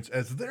students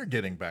as they're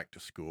getting back to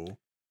school.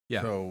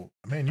 Yeah. So,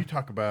 man, you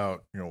talk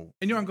about, And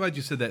I'm glad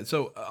you said that.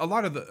 So a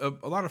lot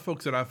of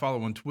folks that I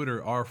follow on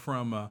Twitter are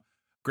from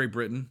Great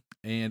Britain,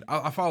 and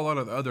I follow a lot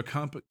of other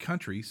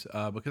countries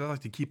because I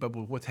like to keep up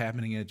with what's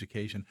happening in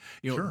education.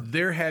 Sure.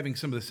 They're having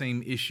some of the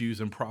same issues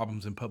and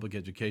problems in public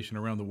education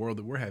around the world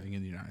that we're having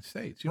in the United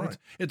States. Right.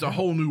 It's a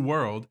whole new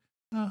world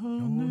A whole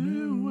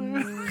new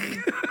world.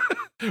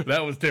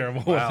 That was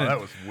terrible. Wow, wasn't it? that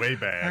was way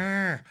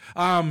bad.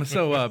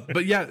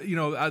 But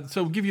yeah,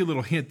 so give you a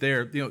little hint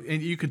there,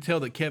 and you can tell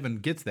that Kevin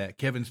gets that.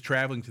 Kevin's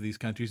traveling to these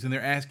countries, and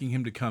they're asking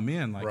him to come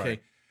in, like, Right. hey,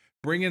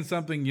 bring in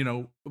something,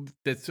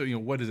 that's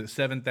what is it,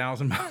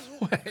 7,000 miles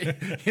away?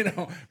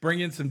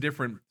 Bring in some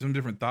different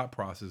thought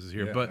processes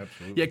here. Yeah, But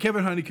absolutely. yeah,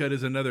 Kevin Honeycutt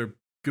is another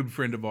good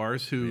friend of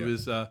ours who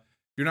is. If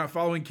you're not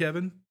following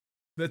Kevin,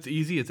 that's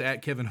easy. It's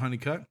at Kevin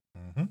Honeycutt.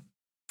 Mhm.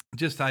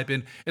 Just type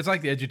in, it's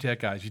like the EduTech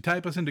guys. You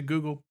type us into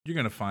Google, you're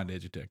going to find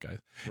EduTech guys.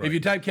 Right. If you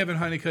type Kevin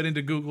Honeycutt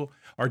into Google,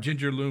 or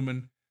Ginger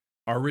Lumen,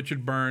 or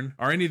Richard Byrne,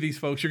 or any of these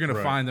folks, you're going to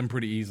Right. find them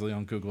pretty easily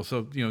on Google.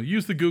 So,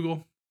 use the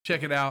Google,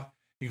 check it out.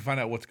 You can find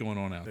out what's going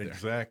on out there.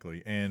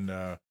 Exactly. And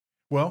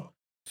well,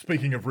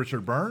 speaking of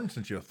Richard Byrne,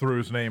 since you threw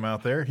his name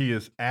out there, he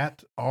is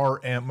at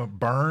RM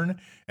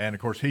Byrne, and of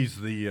course he's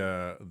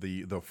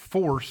the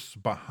force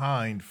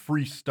behind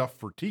Free Stuff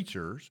for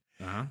Teachers.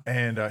 Uh-huh.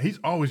 And he's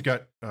always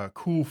got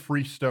cool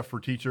free stuff for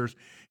teachers.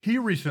 He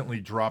recently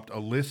dropped a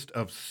list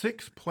of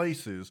 6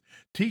 places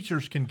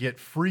teachers can get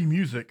free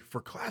music for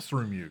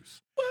classroom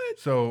use. What?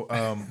 So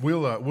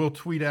we'll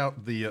tweet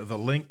out the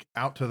link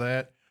out to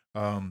that.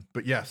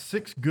 But yeah,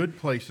 6 good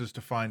places to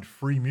find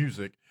free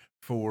music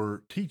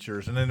for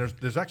teachers, and then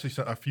there's actually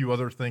a few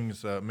other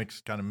things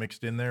mixed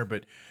in there.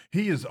 But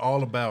he is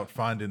all about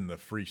finding the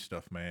free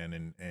stuff,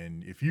 man.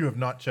 And if you have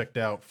not checked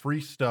out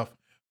Free Stuff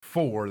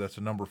 4, that's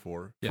a number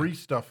 4. Yeah. Free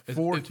Stuff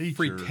for It's teachers.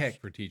 free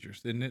tech for teachers,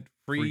 isn't it?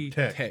 Free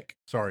tech.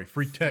 Sorry,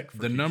 Free Tech for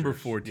The teachers. number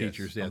 4 Yes,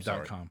 teachers, I'm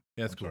sorry. .com.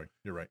 Yeah, that's I'm cool. sorry.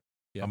 You're right.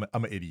 Yeah.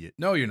 I'm an idiot.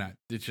 No, you're not.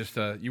 It's just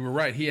you were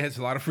right. He has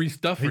a lot of free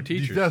stuff for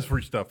teachers. He does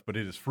free stuff, but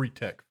it is free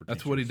tech for That's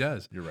teachers. what he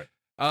does. You're right.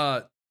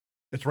 Uh,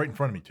 It's right in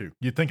front of me too.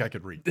 You'd think I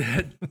could read.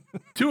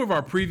 2 of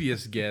our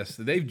previous guests,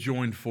 they've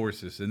joined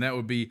forces, and that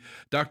would be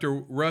Dr.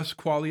 Russ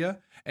Qualia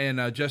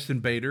and Justin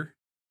Bader.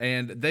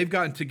 And they've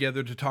gotten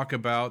together to talk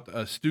about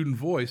student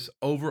voice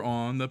over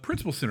on the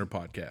Principal Center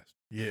podcast.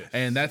 Yes.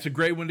 And that's a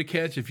great one to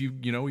catch if you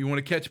want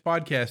to catch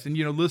podcasts. And,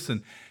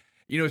 listen,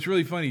 it's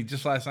really funny.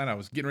 Just last night I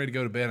was getting ready to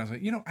go to bed. I was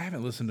like, I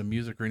haven't listened to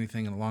music or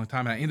anything in a long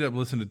time. And I ended up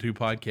listening to 2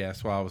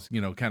 podcasts while I was,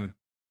 kind of,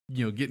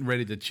 getting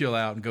ready to chill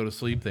out and go to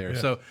sleep there. Yeah.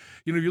 So, if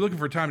you're looking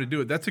for time to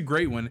do it, that's a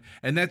great one.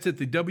 And that's at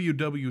the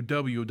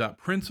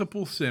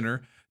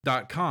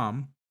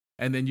www.principalcenter.com.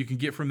 And then you can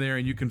get from there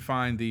and you can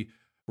find the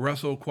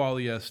Russell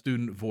Qualia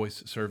Student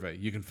Voice Survey.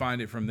 You can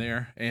find it from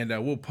there. And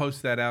we'll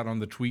post that out on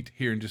the tweet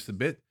here in just a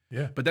bit.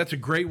 Yeah. But that's a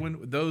great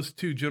one. Those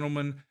 2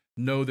 gentlemen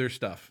know their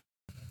stuff.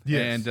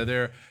 Yes.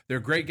 And they're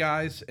great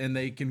guys, and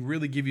they can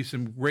really give you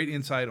some great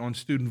insight on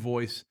student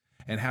voice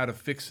and how to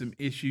fix some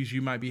issues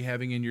you might be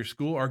having in your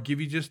school, or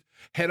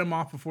head them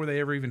off before they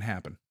ever even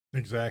happen.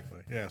 Exactly.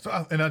 Yeah.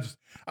 So,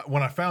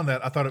 when I found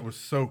that, I thought it was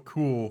so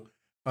cool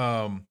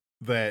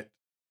that,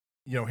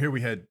 here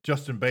we had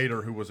Justin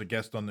Bader, who was a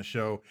guest on the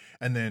show,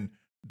 and then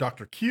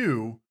Dr.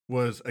 Q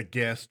was a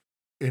guest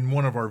in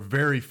in our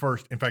very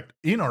first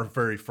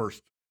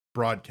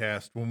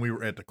broadcast when we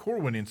were at the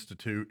Corwin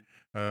Institute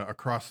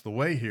across the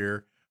way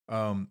here.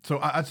 So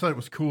I thought it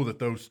was cool that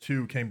those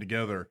 2 came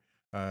together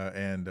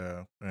and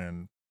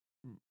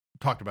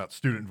talked about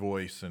student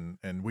voice, and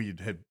we've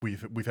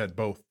had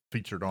both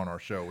featured on our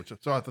show,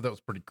 so I thought that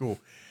was pretty cool.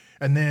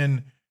 And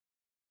then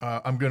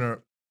I'm gonna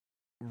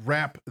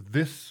wrap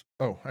this.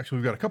 Oh, actually,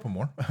 we've got a couple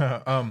more.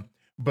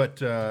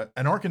 But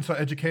an Arkansas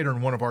educator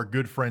and one of our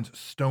good friends,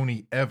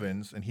 s2e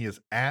Evans, and he is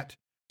at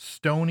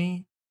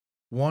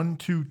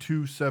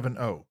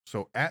s2e12270.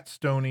 So at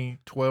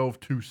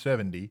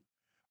s2e12270.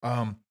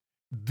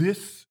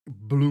 This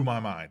blew my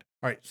mind.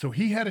 All right, so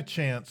he had a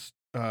chance.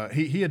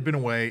 He had been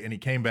away and he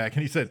came back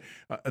and he said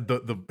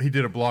he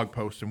did a blog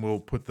post, and we'll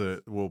put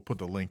the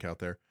link out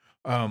there.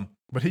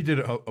 But he did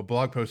a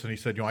blog post and he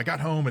said, I got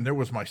home and there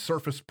was my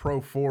Surface Pro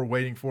 4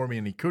 waiting for me,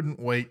 and he couldn't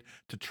wait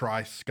to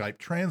try Skype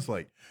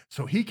Translate.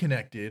 So he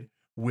connected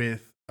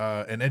with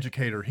an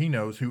educator he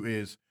knows who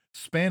is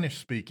Spanish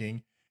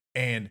speaking,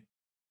 and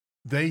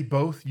they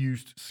both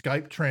used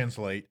Skype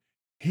Translate.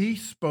 He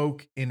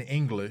spoke in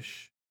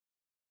English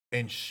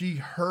and she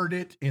heard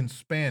it in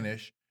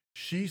Spanish.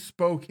 She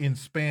spoke in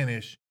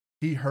Spanish.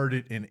 He heard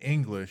it in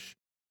English.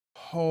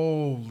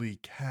 Holy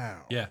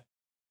cow. Yeah.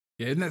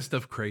 Yeah. Isn't that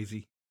stuff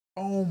crazy?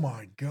 Oh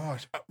my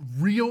gosh.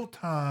 Real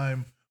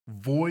time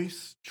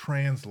voice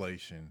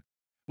translation.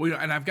 Well,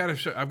 and I've got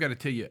to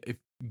tell you, if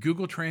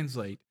Google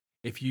Translate,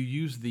 if you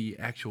use the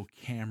actual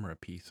camera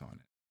piece on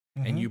it,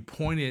 and you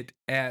point it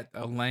at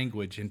a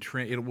language, and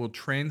it will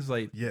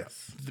translate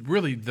Yes.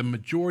 really the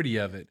majority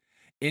of it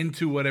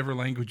into whatever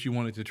language you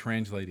want it to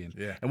translate in.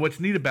 Yeah. And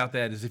what's neat about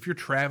that is if you're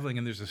traveling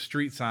and there's a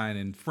street sign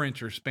in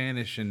French or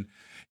Spanish, and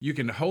you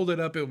can hold it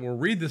up, it will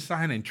read the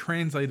sign and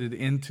translate it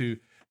into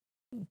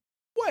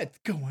what's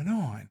going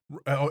on.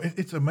 Oh,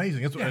 it's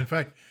amazing. Yeah. In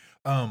fact,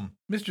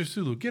 Mr.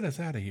 Sulu, get us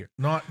out of here.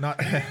 not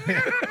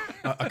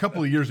a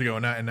couple of years ago,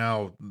 and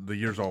now the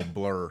years all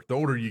blur. The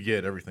older you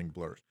get, everything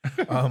blurs.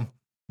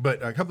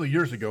 But a couple of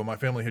years ago, my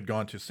family had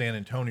gone to San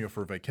Antonio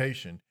for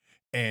vacation,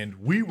 And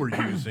we were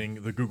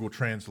using the Google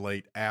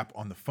Translate app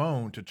on the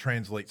phone to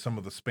translate some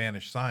of the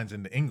Spanish signs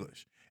into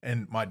English.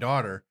 And my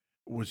daughter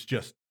was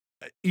just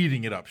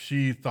eating it up.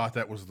 She thought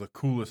that was the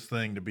coolest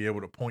thing, to be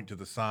able to point to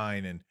the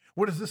sign and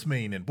what does this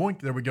mean? And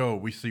boink, there we go.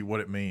 We see what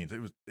it means.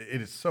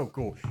 It is so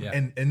cool. Yeah.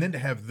 And then to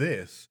have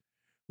this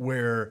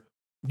where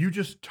you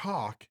just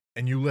talk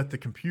and you let the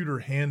computer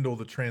handle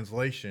the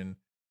translation.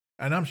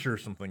 And I'm sure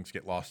some things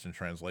get lost in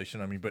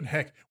translation. I mean, but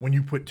heck, when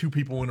you put two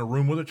people in a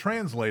room with a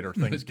translator,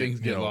 things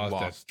get lost.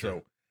 That's true.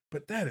 So,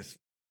 but that's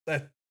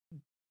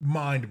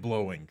mind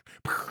blowing.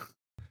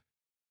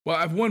 Well,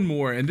 I have one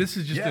more, and this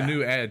is just a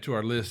new add to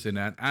our list. And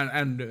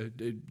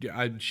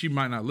she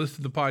might not listen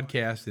to the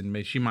podcast,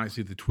 and she might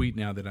see the tweet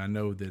now that I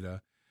know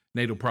that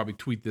Nate will probably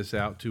tweet this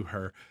out to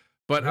her.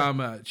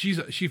 But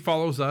she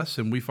follows us,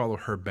 and we follow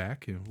her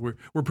back. You know,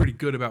 we're pretty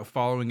good about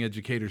following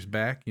educators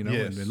back, you know,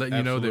 Yes, and letting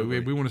you know that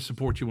absolutely. we want to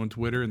support you on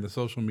Twitter and the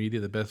social media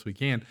the best we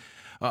can.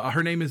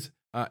 Her name is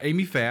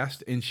Amy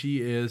Fast, and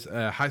she is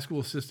a high school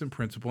assistant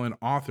principal and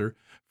author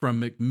from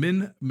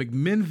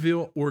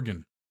McMinnville,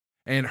 Oregon.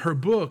 And her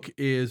book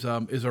is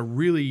a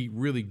really,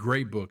 really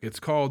great book.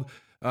 It's called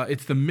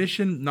it's the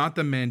Mission, Not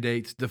the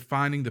Mandates,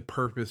 Defining the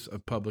Purpose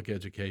of Public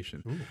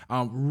Education.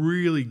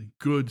 Really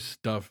good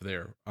stuff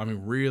there. I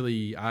mean,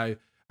 really, I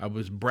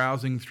was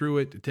browsing through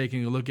it,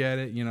 taking a look at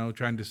it, you know,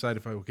 trying to decide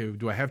if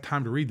do I have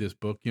time to read this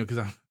book? You know,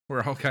 because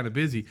we're all kind of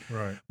busy.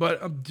 Right.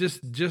 But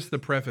just the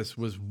preface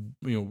was,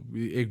 you know,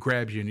 it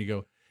grabs you and you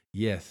go,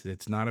 yes,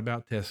 it's not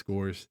about test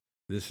scores.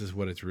 This is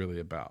what it's really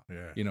about.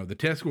 Yeah. You know, the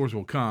test scores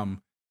will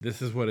come. This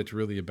is what it's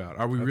really about.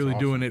 Are we That's really awesome.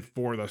 doing it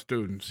for the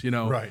students? You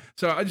know, Right.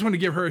 So I just want to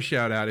give her a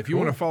shout out. If you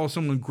Cool. want to follow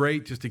someone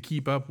great, just to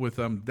keep up with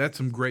that's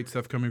some great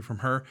stuff coming from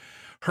her.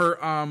 Her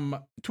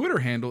Twitter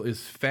handle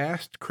is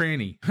Fast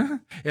Cranny,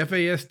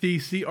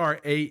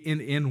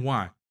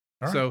 FASTCRANNY.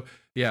 right. So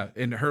yeah,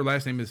 and her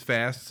last name is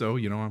Fast. So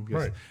you know, I'm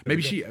guessing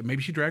Right.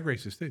 maybe she drag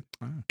races too.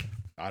 I don't know.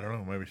 I don't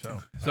know. Maybe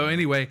so. So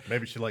anyway,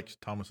 Maybe she likes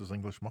Thomas's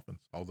English muffins,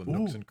 all the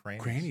nooks and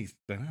crannies. Crannies.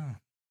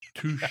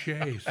 Touche,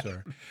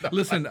 sir.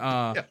 Listen,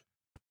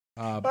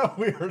 Oh,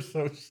 we are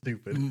so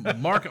stupid.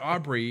 Mark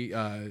Aubrey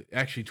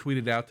actually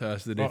tweeted out to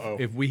us that Uh-oh.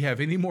 if we have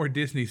any more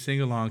Disney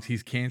sing-alongs,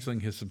 he's canceling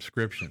his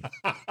subscription.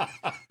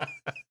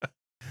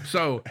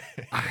 So,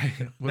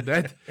 what's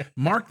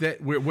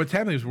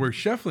happening is we're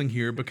shuffling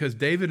here because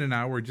David and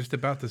I were just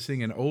about to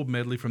sing an old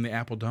medley from the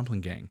Apple Dumpling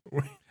Gang.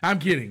 I'm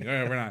kidding.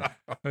 We're not.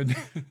 I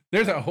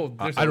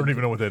don't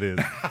even know what that is.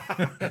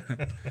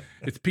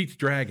 It's Pete's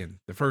Dragon,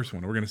 the first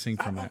one. We're going to sing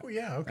from that. Oh,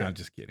 yeah. Okay. No,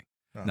 just kidding.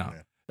 Oh, No.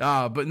 man.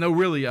 But no,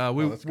 really,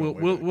 that's going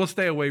way back. we'll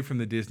stay away from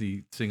the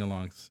Disney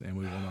sing-alongs, and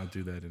we will not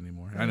do that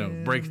anymore. I know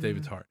it breaks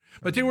David's heart,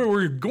 but tell you what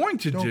we're going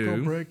to Don't go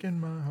do.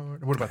 breaking my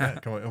heart. What about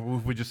that? Come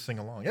on, we just sing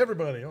along.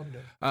 Everybody, all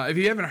together. If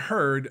you haven't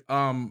heard,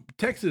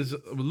 Texas,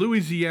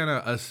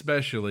 Louisiana,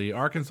 especially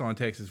Arkansas and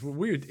Texas,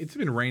 weird. It's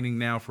been raining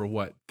now for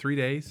what, 3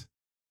 days,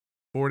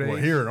 4 days? Well,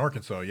 here in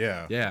Arkansas,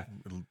 yeah. Yeah.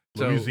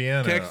 So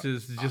Louisiana.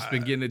 Texas has just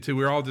been getting it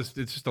too. It's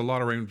just a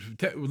lot of rain.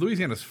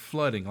 Louisiana's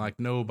flooding like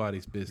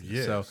nobody's business.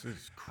 Yes, So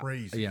it's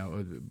crazy. you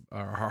know,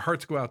 our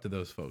hearts go out to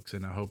those folks,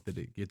 and I hope that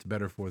it gets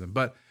better for them.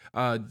 But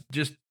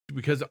just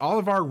because all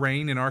of our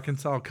rain in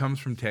Arkansas comes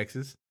from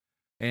Texas,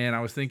 and I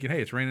was thinking,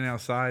 hey, it's raining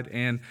outside,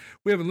 and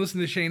we haven't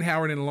listened to Shane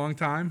Howard in a long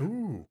time.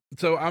 Ooh.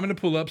 So I'm going to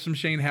pull up some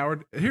Shane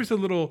Howard. Here's a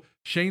little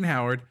Shane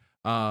Howard,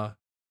 one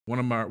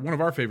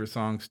of our favorite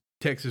songs,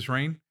 Texas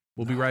Rain.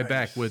 We'll be right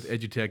back Nice. with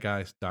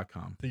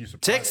edutechguys.com. So you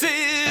surprised- Texas rain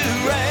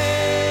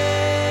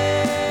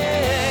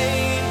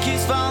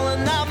keeps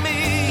falling on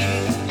me,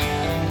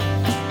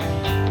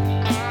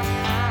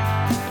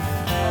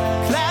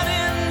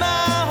 clouding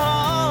my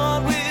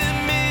heart with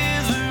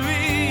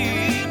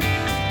misery,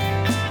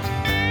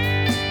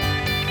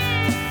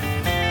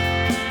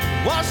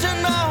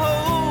 washing my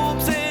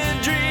hopes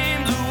and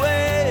dreams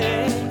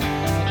away.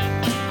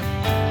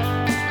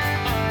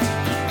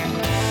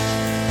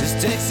 This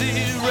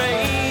Texas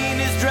rain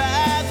is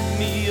driving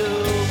me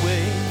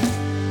away.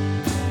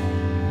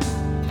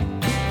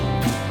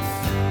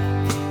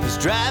 It's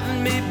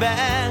driving me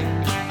back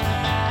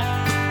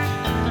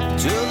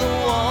to the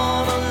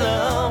one I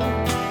love,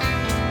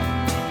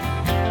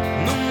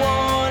 the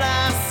one I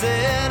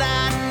said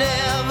I'd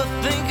never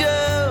think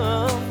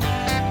of,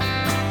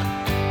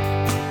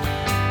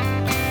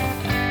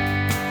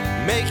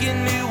 making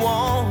me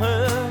want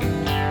her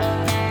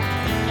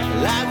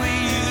like we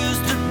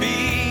used to be,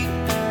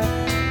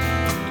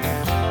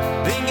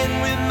 thinking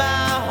with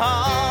my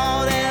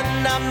heart and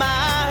not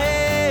my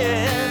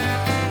head.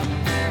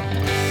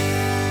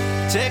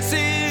 Texas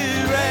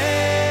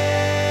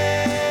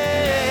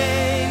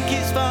rain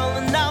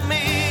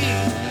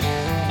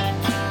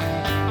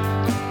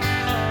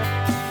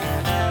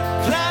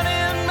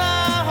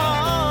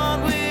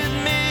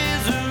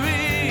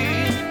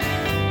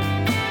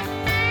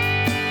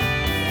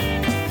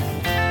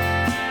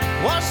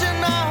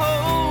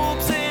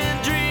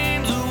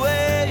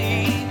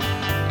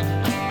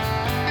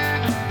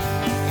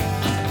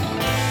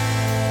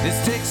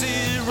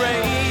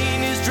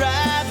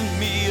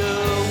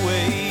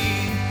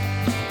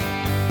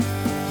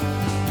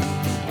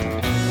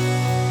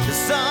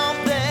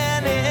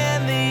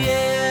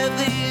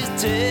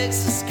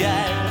Texas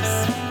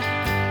skies.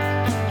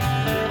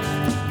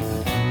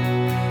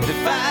 It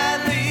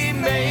finally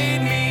made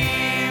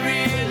me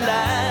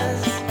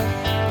realize,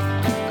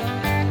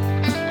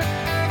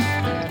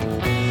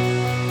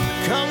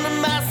 come to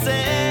my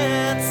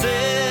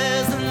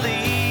senses and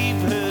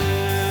leave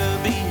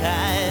her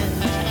behind.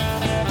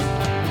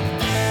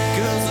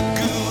 'Cause a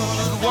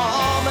good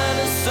woman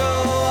is so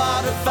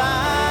hard to find.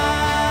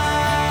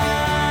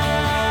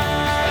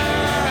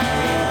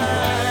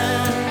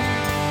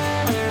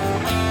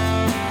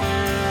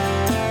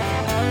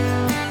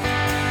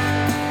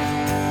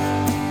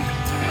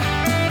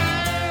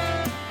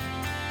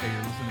 Hey,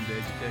 you're listening to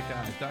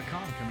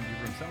EduTechGuys.com, coming to you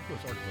from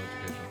Southwest Arkansas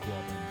Educational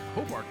Co-op in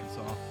Hope,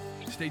 Arkansas.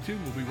 Stay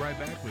tuned. We'll be right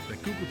back with the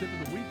Google Tip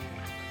of the Week.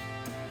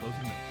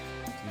 Closing notes.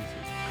 See you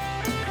soon.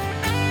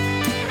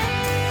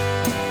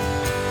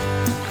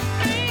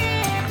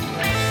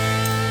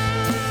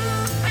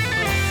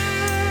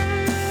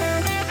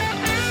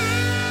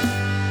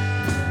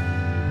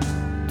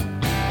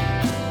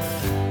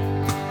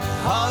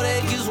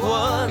 Heartache is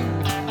one,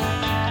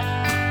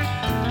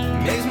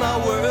 makes my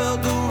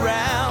world go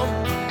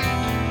round.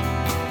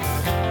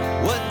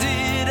 What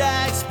did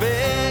I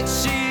expect?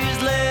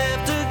 She's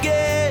left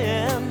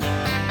again.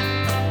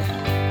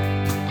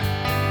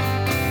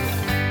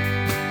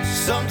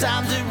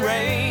 Sometimes it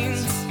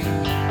rains,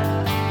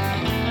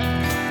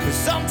 and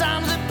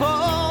sometimes it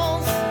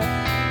pours.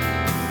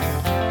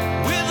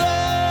 With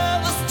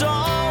her, the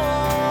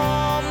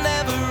storm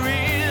never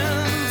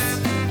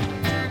ends.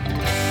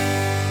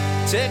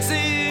 Texas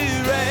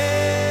rain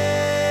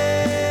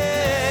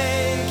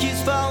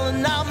keeps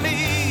falling on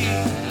me,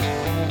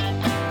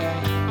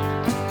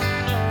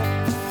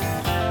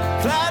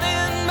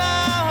 clouding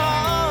my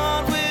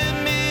heart with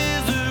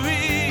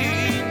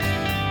misery,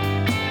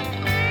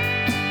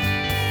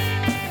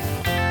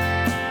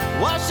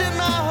 washing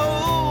my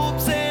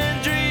hopes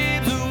and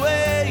dreams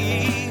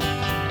away.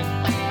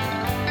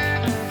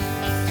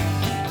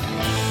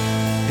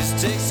 This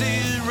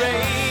Texas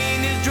rain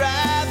is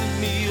driving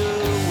me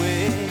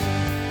away.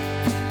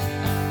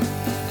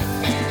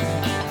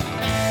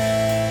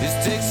 This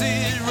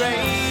Texas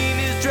rain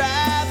is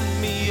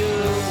driving me away.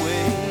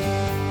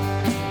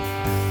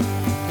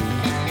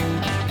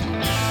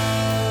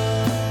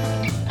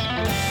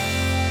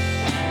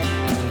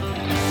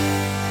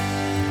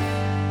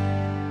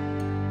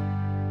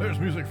 There's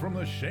music from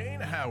the Shane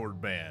Howard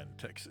Band,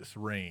 Texas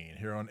Rain,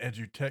 here on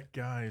EduTech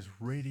Guys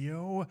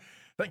Radio.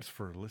 Thanks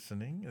for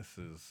listening. This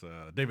is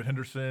David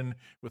Henderson.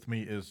 With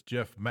me is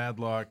Jeff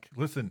Madlock.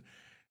 Listen,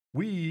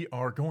 we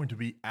are going to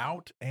be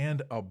out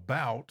and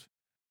about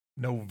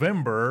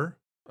November,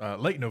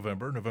 late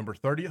November, November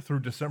 30th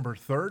through December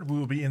 3rd. We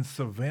will be in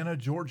Savannah,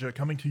 Georgia,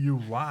 coming to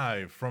you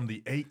live from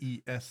the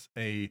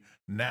AESA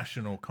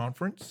National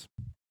Conference.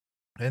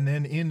 And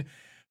then in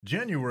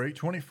January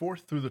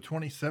 24th through the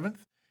 27th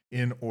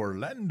in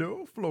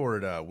Orlando,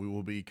 Florida, we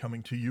will be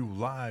coming to you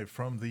live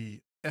from the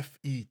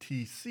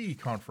FETC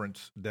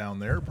conference down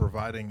there,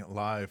 providing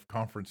live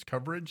conference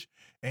coverage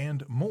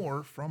and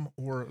more from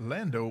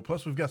Orlando.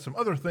 Plus, we've got some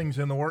other things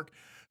in the work,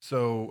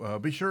 so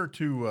be sure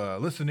to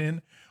listen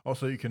in.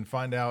 Also, you can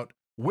find out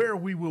where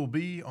we will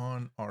be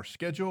on our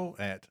schedule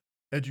at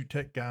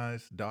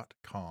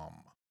edutechguys.com.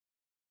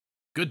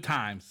 Good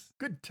times.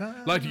 Good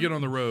time. Like to get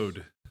on the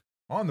road.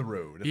 On the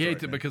road. That's He right,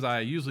 hates it man. because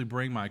I usually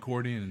bring my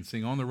accordion and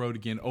sing On the Road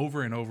Again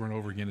over and over and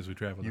over again as we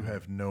travel. You the road.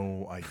 have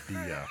no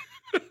idea.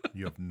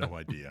 You have no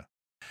idea.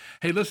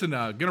 Hey, listen,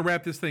 gonna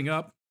wrap this thing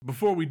up.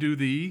 Before we do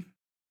the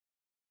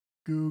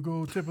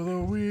Google tip of the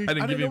week. I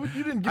didn't give you- know what-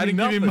 you didn't give I me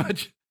didn't give you nothing.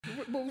 much.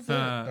 What was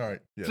that? All right.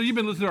 Yes. So you've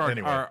been listening to our,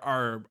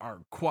 Anyway.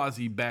 our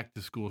quasi back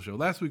to school show.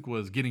 Last week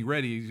was getting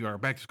ready, our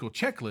back to school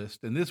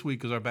checklist, and this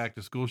week is our back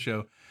to school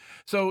show.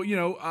 So,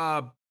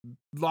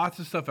 lots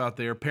of stuff out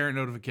there. Parent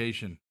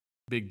notification,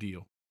 big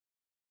deal.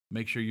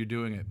 Make sure you're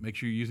doing it. Make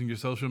sure you're using your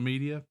social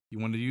media. You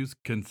want to use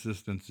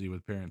consistency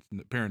with parent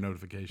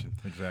notifications.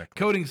 Exactly.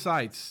 Coding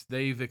sites,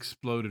 they've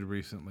exploded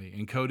recently,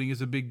 and coding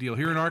is a big deal.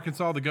 Here in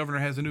Arkansas, the governor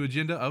has a new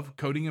agenda of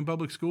coding in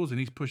public schools, and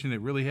he's pushing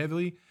it really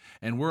heavily,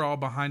 and we're all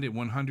behind it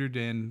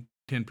 110%.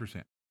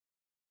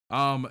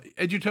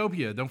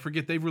 Edutopia, don't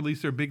forget they've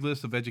released their big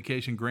list of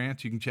education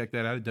grants. You can check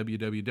that out at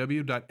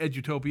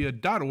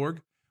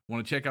www.edutopia.org.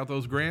 Want to check out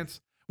those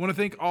grants? Want to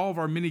thank all of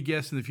our many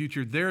guests in the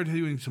future. They're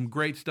doing some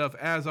great stuff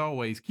as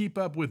always. Keep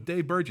up with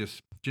Dave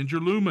Burgess, Ginger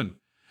Lumen,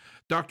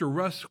 Dr.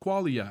 Russ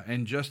Qualia,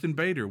 and Justin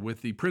Bader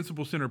with the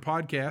Principal Center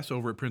podcast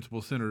over at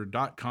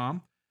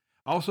principalcenter.com.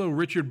 Also,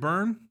 Richard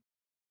Byrne.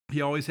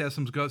 He always has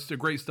some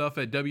great stuff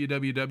at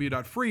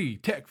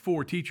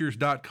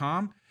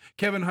www.freetech4teachers.com.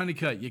 Kevin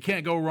Honeycutt, you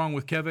can't go wrong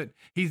with Kevin.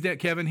 He's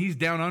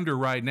down under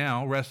right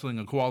now, wrestling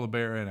a koala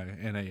bear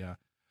and a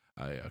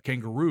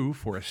kangaroo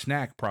for a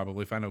snack,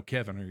 probably. If I know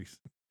Kevin,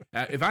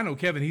 if I know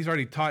Kevin, he's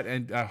already taught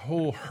a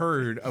whole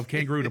herd of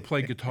kangaroo to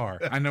play guitar.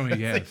 I know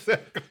he has.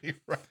 Exactly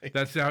right.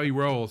 That's how he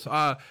rolls.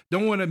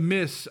 Don't want to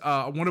miss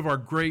one of our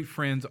great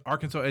friends,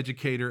 Arkansas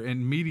educator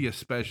and media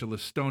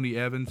specialist, s2e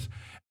Evans,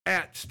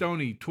 at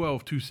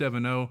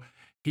s2e12270.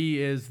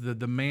 he is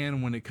the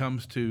man when it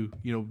comes to,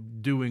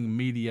 doing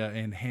media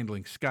and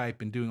handling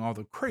Skype and doing all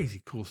the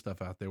crazy cool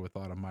stuff out there with a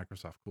lot of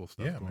Microsoft cool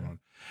stuff Yeah, going man. on.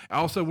 I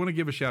also want to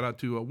give a shout out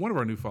to one of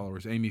our new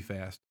followers, Amy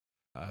Fast,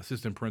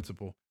 assistant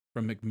principal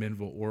from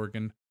McMinnville,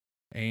 Oregon.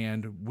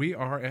 And we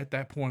are at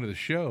that point of the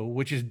show,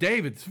 which is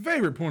David's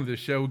favorite point of the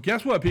show.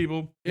 Guess what,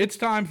 people? It's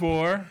time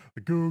for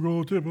The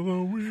Google tip of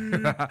the week.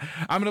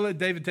 I'm going to let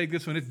David take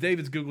this one. It's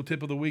David's Google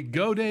tip of the week.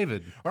 Go,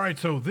 David. All right,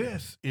 so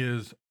this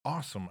is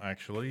awesome,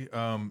 actually.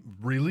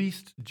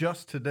 Released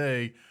just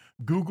today,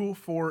 Google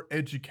for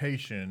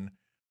Education.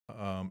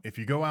 If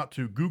you go out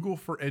to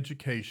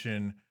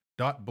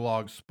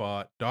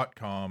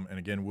googleforeducation.blogspot.com, and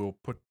again, we'll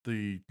put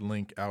the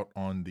link out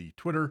on the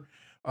Twitter.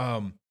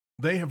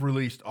 They have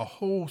released a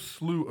whole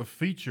slew of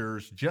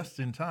features just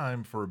in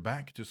time for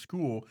back to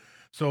school.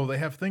 So they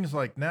have things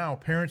like now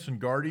parents and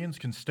guardians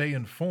can stay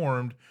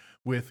informed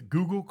with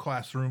Google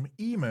Classroom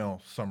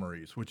email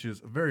summaries, which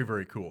is very,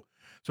 very cool.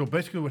 So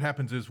basically what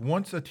happens is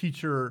once a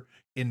teacher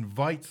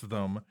invites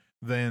them,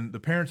 then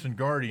the parents and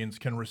guardians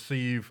can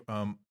receive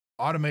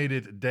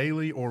automated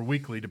daily or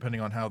weekly,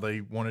 depending on how they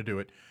want to do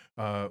it,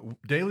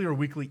 daily or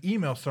weekly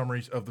email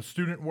summaries of the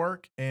student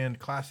work and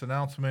class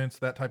announcements,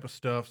 that type of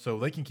stuff, so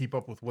they can keep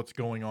up with what's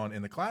going on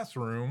in the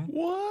classroom.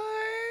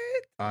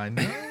 What? I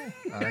know.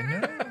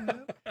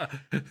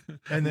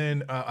 And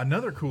then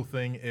another cool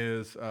thing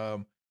is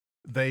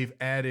they've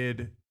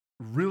added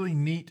really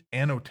neat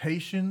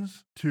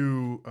annotations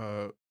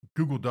to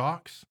Google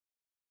Docs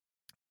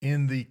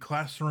in the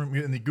classroom,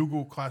 in the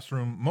Google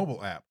Classroom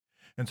mobile app.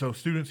 And so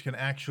students can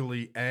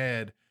actually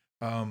add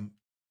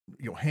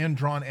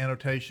hand-drawn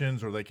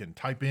annotations, or they can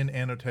type in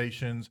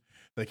annotations.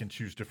 They can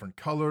choose different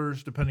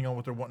colors depending on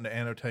what they're wanting to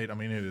annotate. I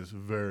mean, it is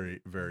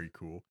very, very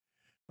cool.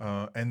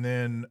 And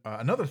then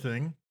another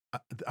thing,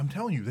 I'm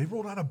telling you, they've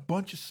rolled out a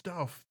bunch of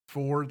stuff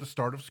for the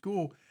start of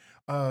school.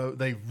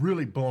 They've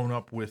really blown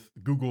up with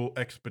Google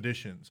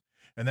Expeditions,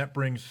 and that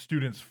brings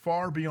students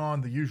far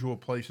beyond the usual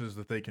places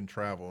that they can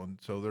travel. And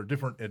so there are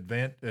different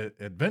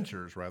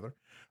adventures, rather,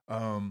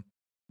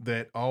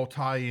 that all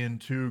tie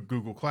into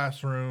Google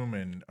Classroom,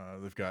 and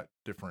they've got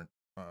different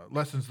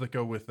lessons that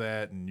go with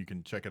that, and you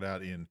can check it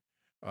out in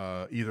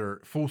either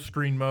full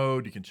screen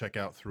mode. You can check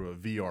out through a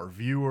VR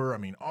viewer. I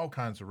mean, all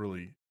kinds of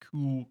really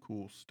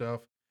cool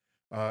stuff.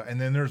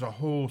 And then there's a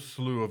whole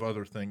slew of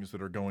other things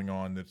that are going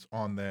on that's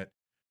on that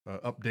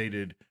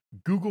updated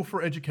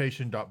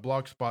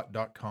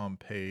googleforeducation.blogspot.com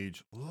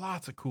page.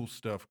 Lots of cool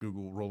stuff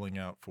Google rolling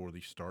out for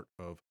the start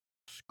of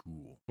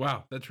school.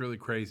 Wow, that's really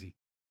crazy.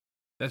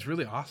 That's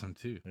really awesome,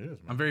 too. It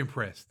is, man. I'm very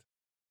impressed.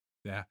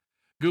 Yeah.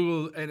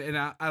 Google, and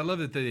I love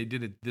that they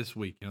did it this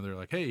week. They're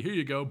like, hey, here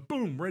you go.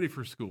 Boom, ready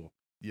for school.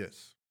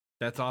 Yes.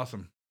 That's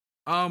awesome.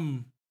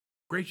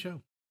 Great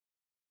show.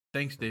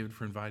 Thanks, David,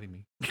 for inviting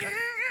me.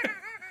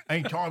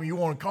 Anytime you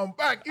want to come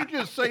back, you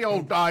just say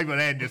old David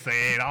Anderson.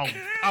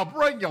 I'll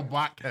bring you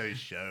back to the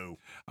show.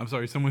 I'm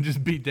sorry, someone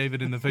just beat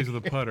David in the face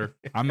with a putter.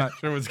 I'm not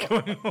sure what's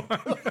going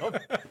on.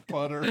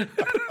 Putter.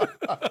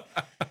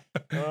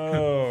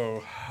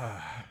 Oh.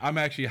 I'm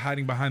actually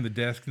hiding behind the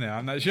desk now.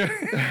 I'm not sure.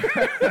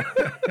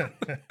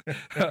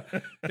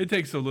 It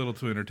takes so little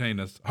to entertain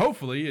us.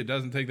 Hopefully, it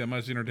doesn't take that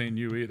much to entertain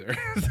you either.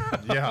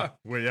 Yeah.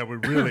 Well, yeah, we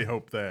really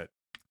hope that.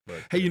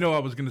 But, Hey, I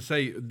was going to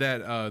say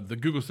that the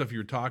Google stuff you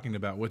were talking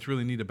about, what's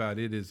really neat about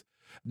it is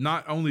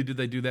not only did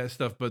they do that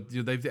stuff, but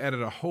they've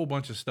added a whole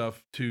bunch of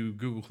stuff to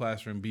Google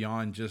Classroom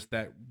beyond just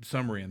that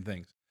summary and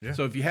things. Yeah.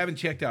 So if you haven't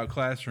checked out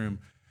Classroom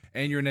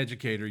and you're an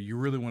educator, you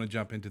really want to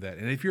jump into that.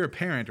 And if you're a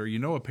parent or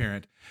a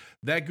parent,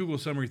 that Google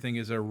summary thing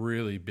is a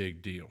really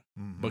big deal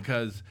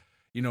because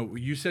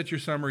you set your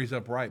summaries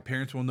up right.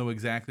 Parents will know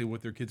exactly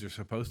what their kids are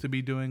supposed to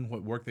be doing,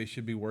 what work they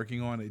should be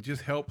working on. It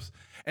just helps.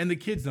 And the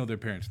kids know their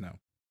parents know.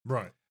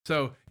 right.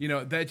 So,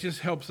 that just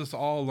helps us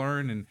all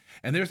learn.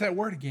 And there's that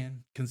word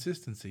again,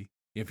 consistency.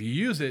 If you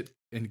use it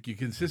and you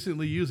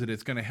consistently use it,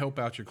 it's going to help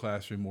out your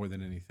classroom more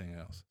than anything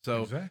else.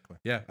 So, Exactly.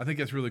 yeah, I think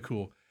that's really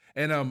cool.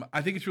 And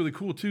I think it's really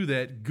cool, too,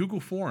 that Google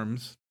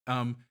Forms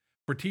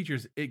for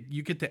teachers,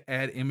 you get to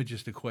add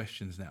images to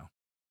questions now.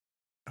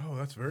 Oh,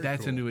 that's very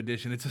That's cool. a new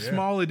addition. It's a Yeah.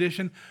 small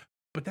addition,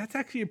 but that's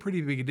actually a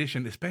pretty big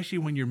addition, especially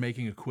when you're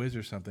making a quiz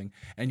or something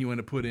and you want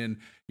to put in,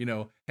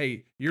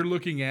 hey, you're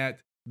looking at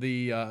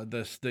the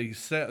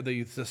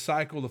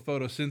cycle, the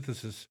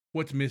photosynthesis.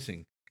 What's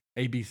missing?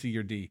 A, B, C,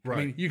 or D. Right.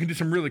 I mean, you can do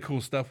some really cool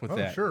stuff with Oh,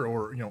 that. sure.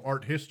 Or,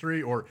 art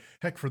history, or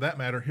heck, for that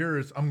matter,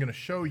 I'm going to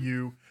show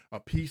you a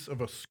piece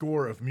of a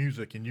score of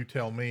music, and you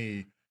tell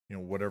me,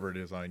 whatever it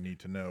is I need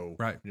to know.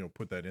 Right.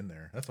 Put that in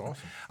there. That's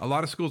awesome. A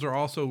lot of schools are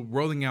also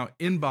rolling out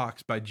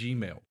Inbox by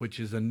Gmail, which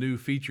is a new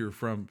feature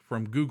from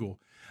Google,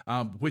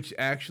 which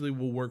actually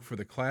will work for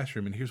the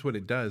classroom. And here's what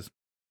it does.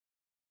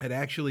 It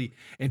actually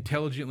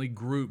intelligently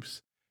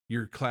groups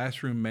your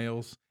classroom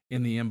mails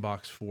in the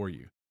inbox for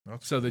you.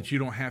 That's so cool. that you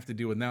don't have to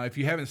deal with. Now, if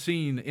you haven't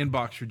seen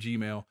Inbox for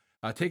Gmail,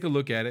 take a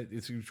look at it.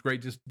 It's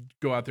great. Just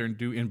go out there and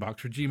do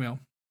Inbox for Gmail.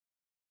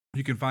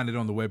 You can find it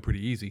on the web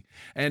pretty easy.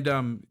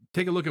 And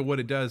take a look at what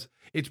it does.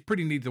 It's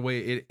pretty neat the way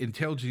it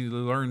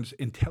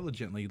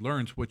intelligently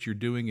learns what you're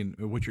doing and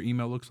what your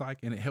email looks like,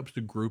 and it helps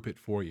to group it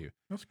for you.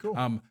 That's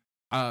cool.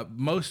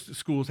 Most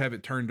schools have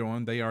it turned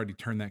on. They already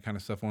turn that kind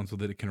of stuff on so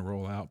that it can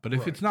roll out. But if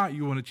Right. it's not,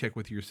 you want to check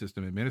with your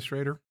system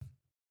administrator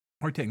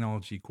or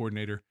technology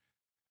coordinator,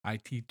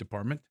 IT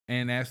department,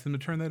 and ask them to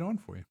turn that on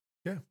for you.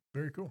 Yeah,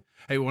 very cool.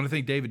 Hey, I want to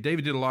thank David.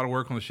 David did a lot of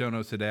work on the show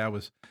notes today. I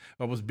was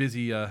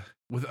busy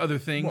with other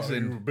things Well,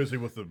 you were and busy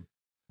with the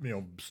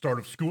start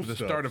of school the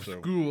stuff. start of so-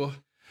 school.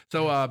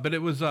 So, but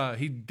it was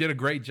he did a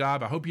great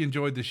job. I hope you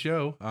enjoyed the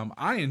show.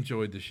 I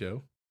enjoyed the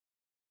show.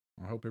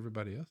 I hope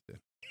everybody else did.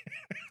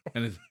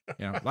 And it's,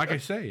 like I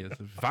say,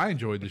 if I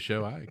enjoyed the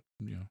show, I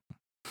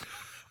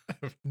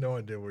have no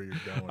idea where you're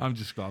going. I'm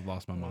just glad I've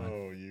lost my mind.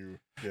 Oh, you.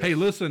 Yeah. Hey,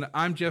 listen,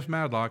 I'm Jeff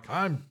Madlock.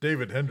 I'm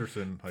David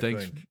Henderson. I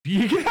Thanks. think.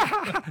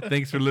 Yeah.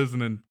 Thanks for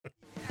listening.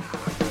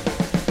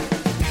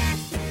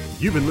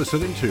 You've been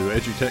listening to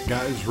EduTech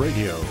Guys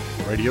Radio,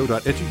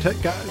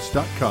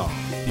 radio.edutechguys.com.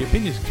 The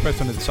opinions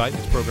expressed on the site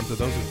and its programs are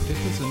those of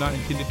participants and not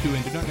intended to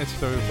and do not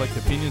necessarily reflect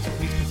the opinions of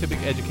any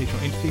specific educational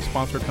entity,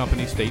 sponsor,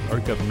 company, state, or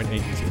government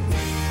agency.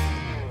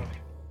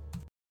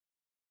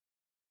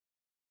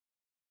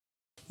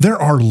 There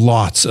are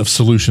lots of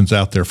solutions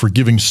out there for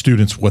giving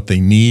students what they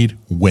need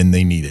when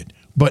they need it.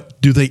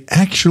 But do they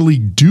actually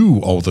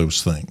do all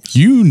those things?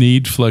 You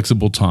need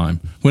flexible time.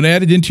 When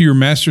added into your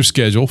master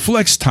schedule,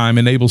 Flex Time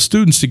enables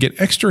students to get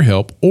extra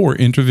help or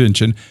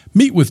intervention,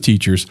 meet with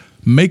teachers,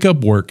 make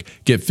up work,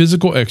 get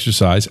physical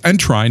exercise, and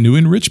try new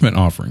enrichment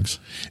offerings.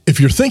 If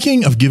you're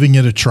thinking of giving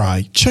it a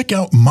try, check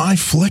out My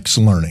Flex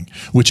Learning,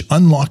 which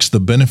unlocks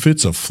the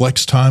benefits of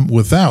flex time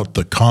without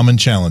the common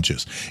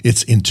challenges.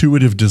 Its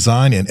intuitive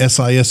design and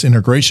SIS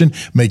integration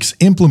makes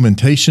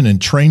implementation and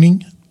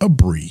training a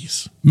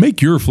breeze.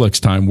 Make your flex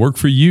time work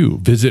for you.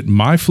 Visit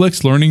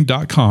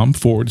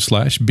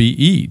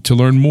myflexlearning.com/BE to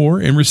learn more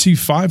and receive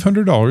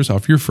 $500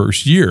 off your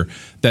first year.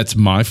 That's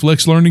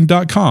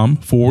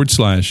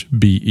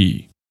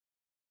myflexlearning.com/BE.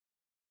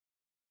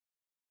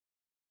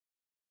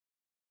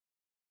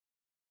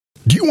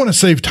 Do you want to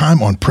save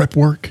time on prep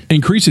work?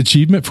 Increase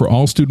achievement for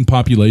all student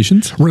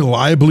populations?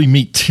 Reliably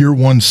meet Tier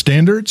 1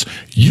 standards?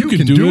 You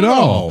can do it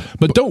all,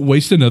 but don't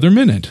waste another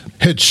minute.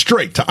 Head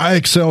straight to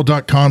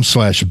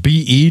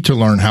IXL.com/BE to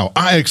learn how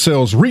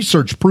IXL's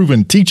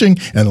research-proven teaching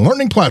and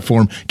learning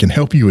platform can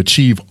help you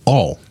achieve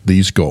all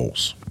these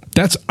goals.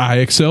 That's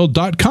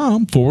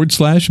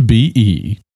IXL.com/BE.